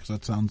to try because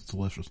that sounds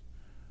delicious.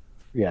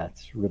 Yeah,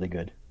 it's really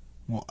good.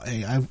 Well,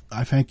 hey,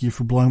 I thank you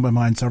for blowing my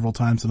mind several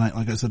times tonight.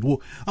 Like I said,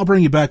 I'll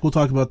bring you back. We'll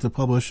talk about the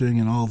publishing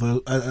and all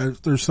those.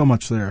 There's so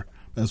much there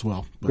as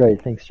well.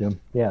 Great. Thanks, Jim.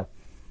 Yeah.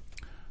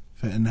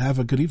 And have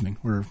a good evening.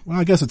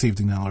 I guess it's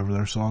evening now over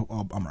there, so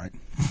I'm right.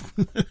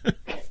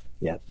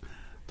 Yeah.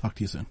 Talk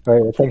to you soon. All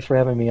right. Well, thanks for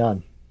having me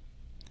on.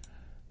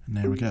 And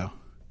there we go.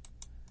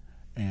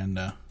 And,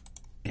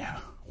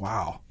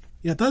 wow.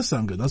 Yeah, it does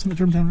sound good, doesn't it,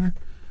 Jim down there?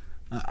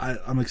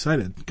 I'm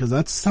excited because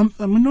that's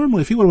something. I mean,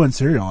 normally if he would have went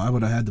cereal, I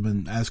would have had to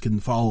been asking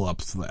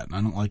follow-ups to that, and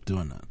I don't like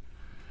doing that.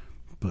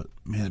 But,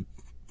 man,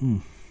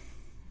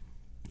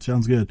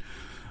 sounds good.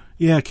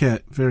 Yeah,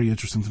 Kat, very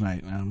interesting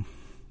tonight.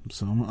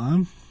 So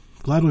I'm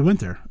glad we went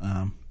there.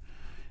 And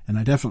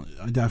I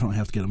definitely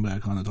have to get him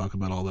back on and talk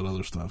about all that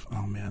other stuff.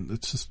 Oh man,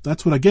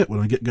 that's what I get when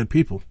I get good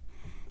people.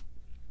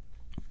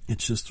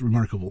 It's just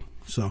remarkable.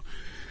 So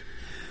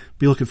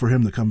be looking for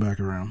him to come back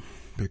around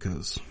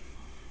because,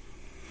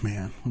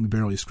 man, we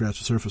barely scratched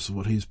the surface of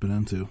what he's been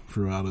into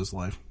throughout his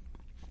life.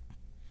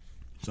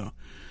 So,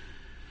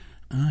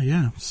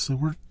 so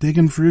we're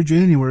digging through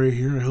January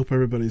here. I hope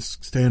everybody's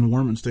staying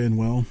warm and staying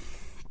well.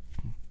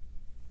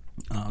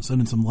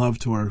 Sending some love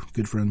to our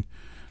good friend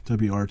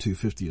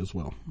WR250 as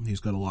well. He's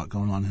got a lot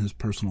going on in his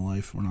personal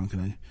life. We're not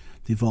going to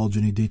divulge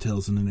any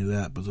details in any of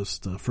that, but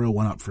just throw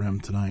one up for him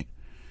tonight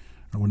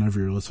or whenever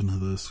you're listening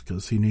to this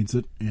because he needs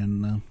it.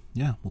 And,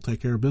 we'll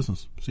take care of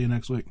business. See you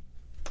next week.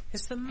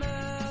 It's the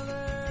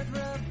Mallard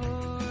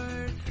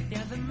Report.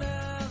 Yeah, the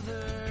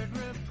Mallard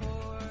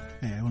Report.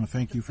 Hey, I want to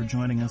thank you for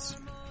joining us.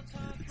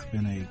 It's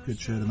been a good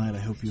show tonight. I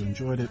hope you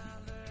enjoyed it.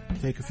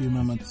 Take a few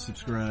moments,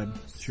 subscribe,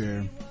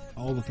 share,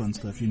 all the fun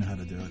stuff. You know how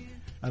to do it.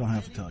 I don't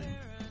have to tell you.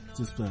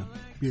 Just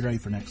be ready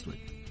for next week.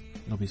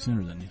 It'll be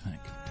sooner than you think.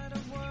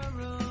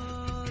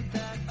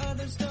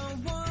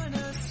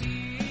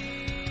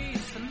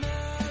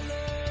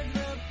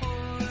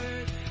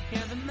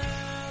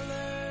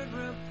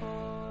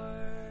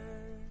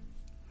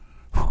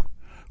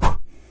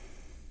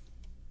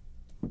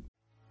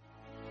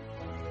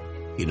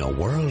 In a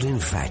world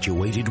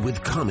infatuated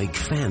with comic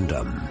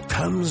fandom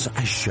comes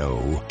a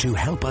show to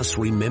help us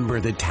remember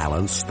the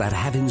talents that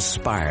have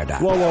inspired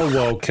us.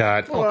 Whoa,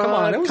 Cut. Oh, come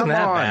on. It wasn't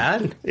that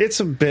bad. It's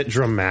a bit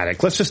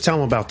dramatic. Let's just tell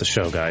them about the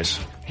show, guys.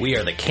 We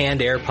are the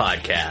Canned Air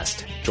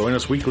Podcast. Join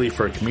us weekly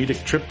for a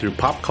comedic trip through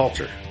pop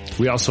culture.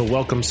 We also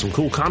welcome some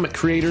cool comic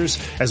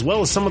creators, as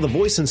well as some of the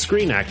voice and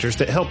screen actors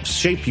that helped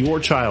shape your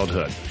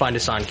childhood. Find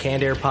us on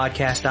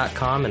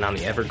cannedairpodcast.com and on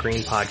the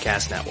Evergreen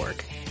Podcast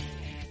Network.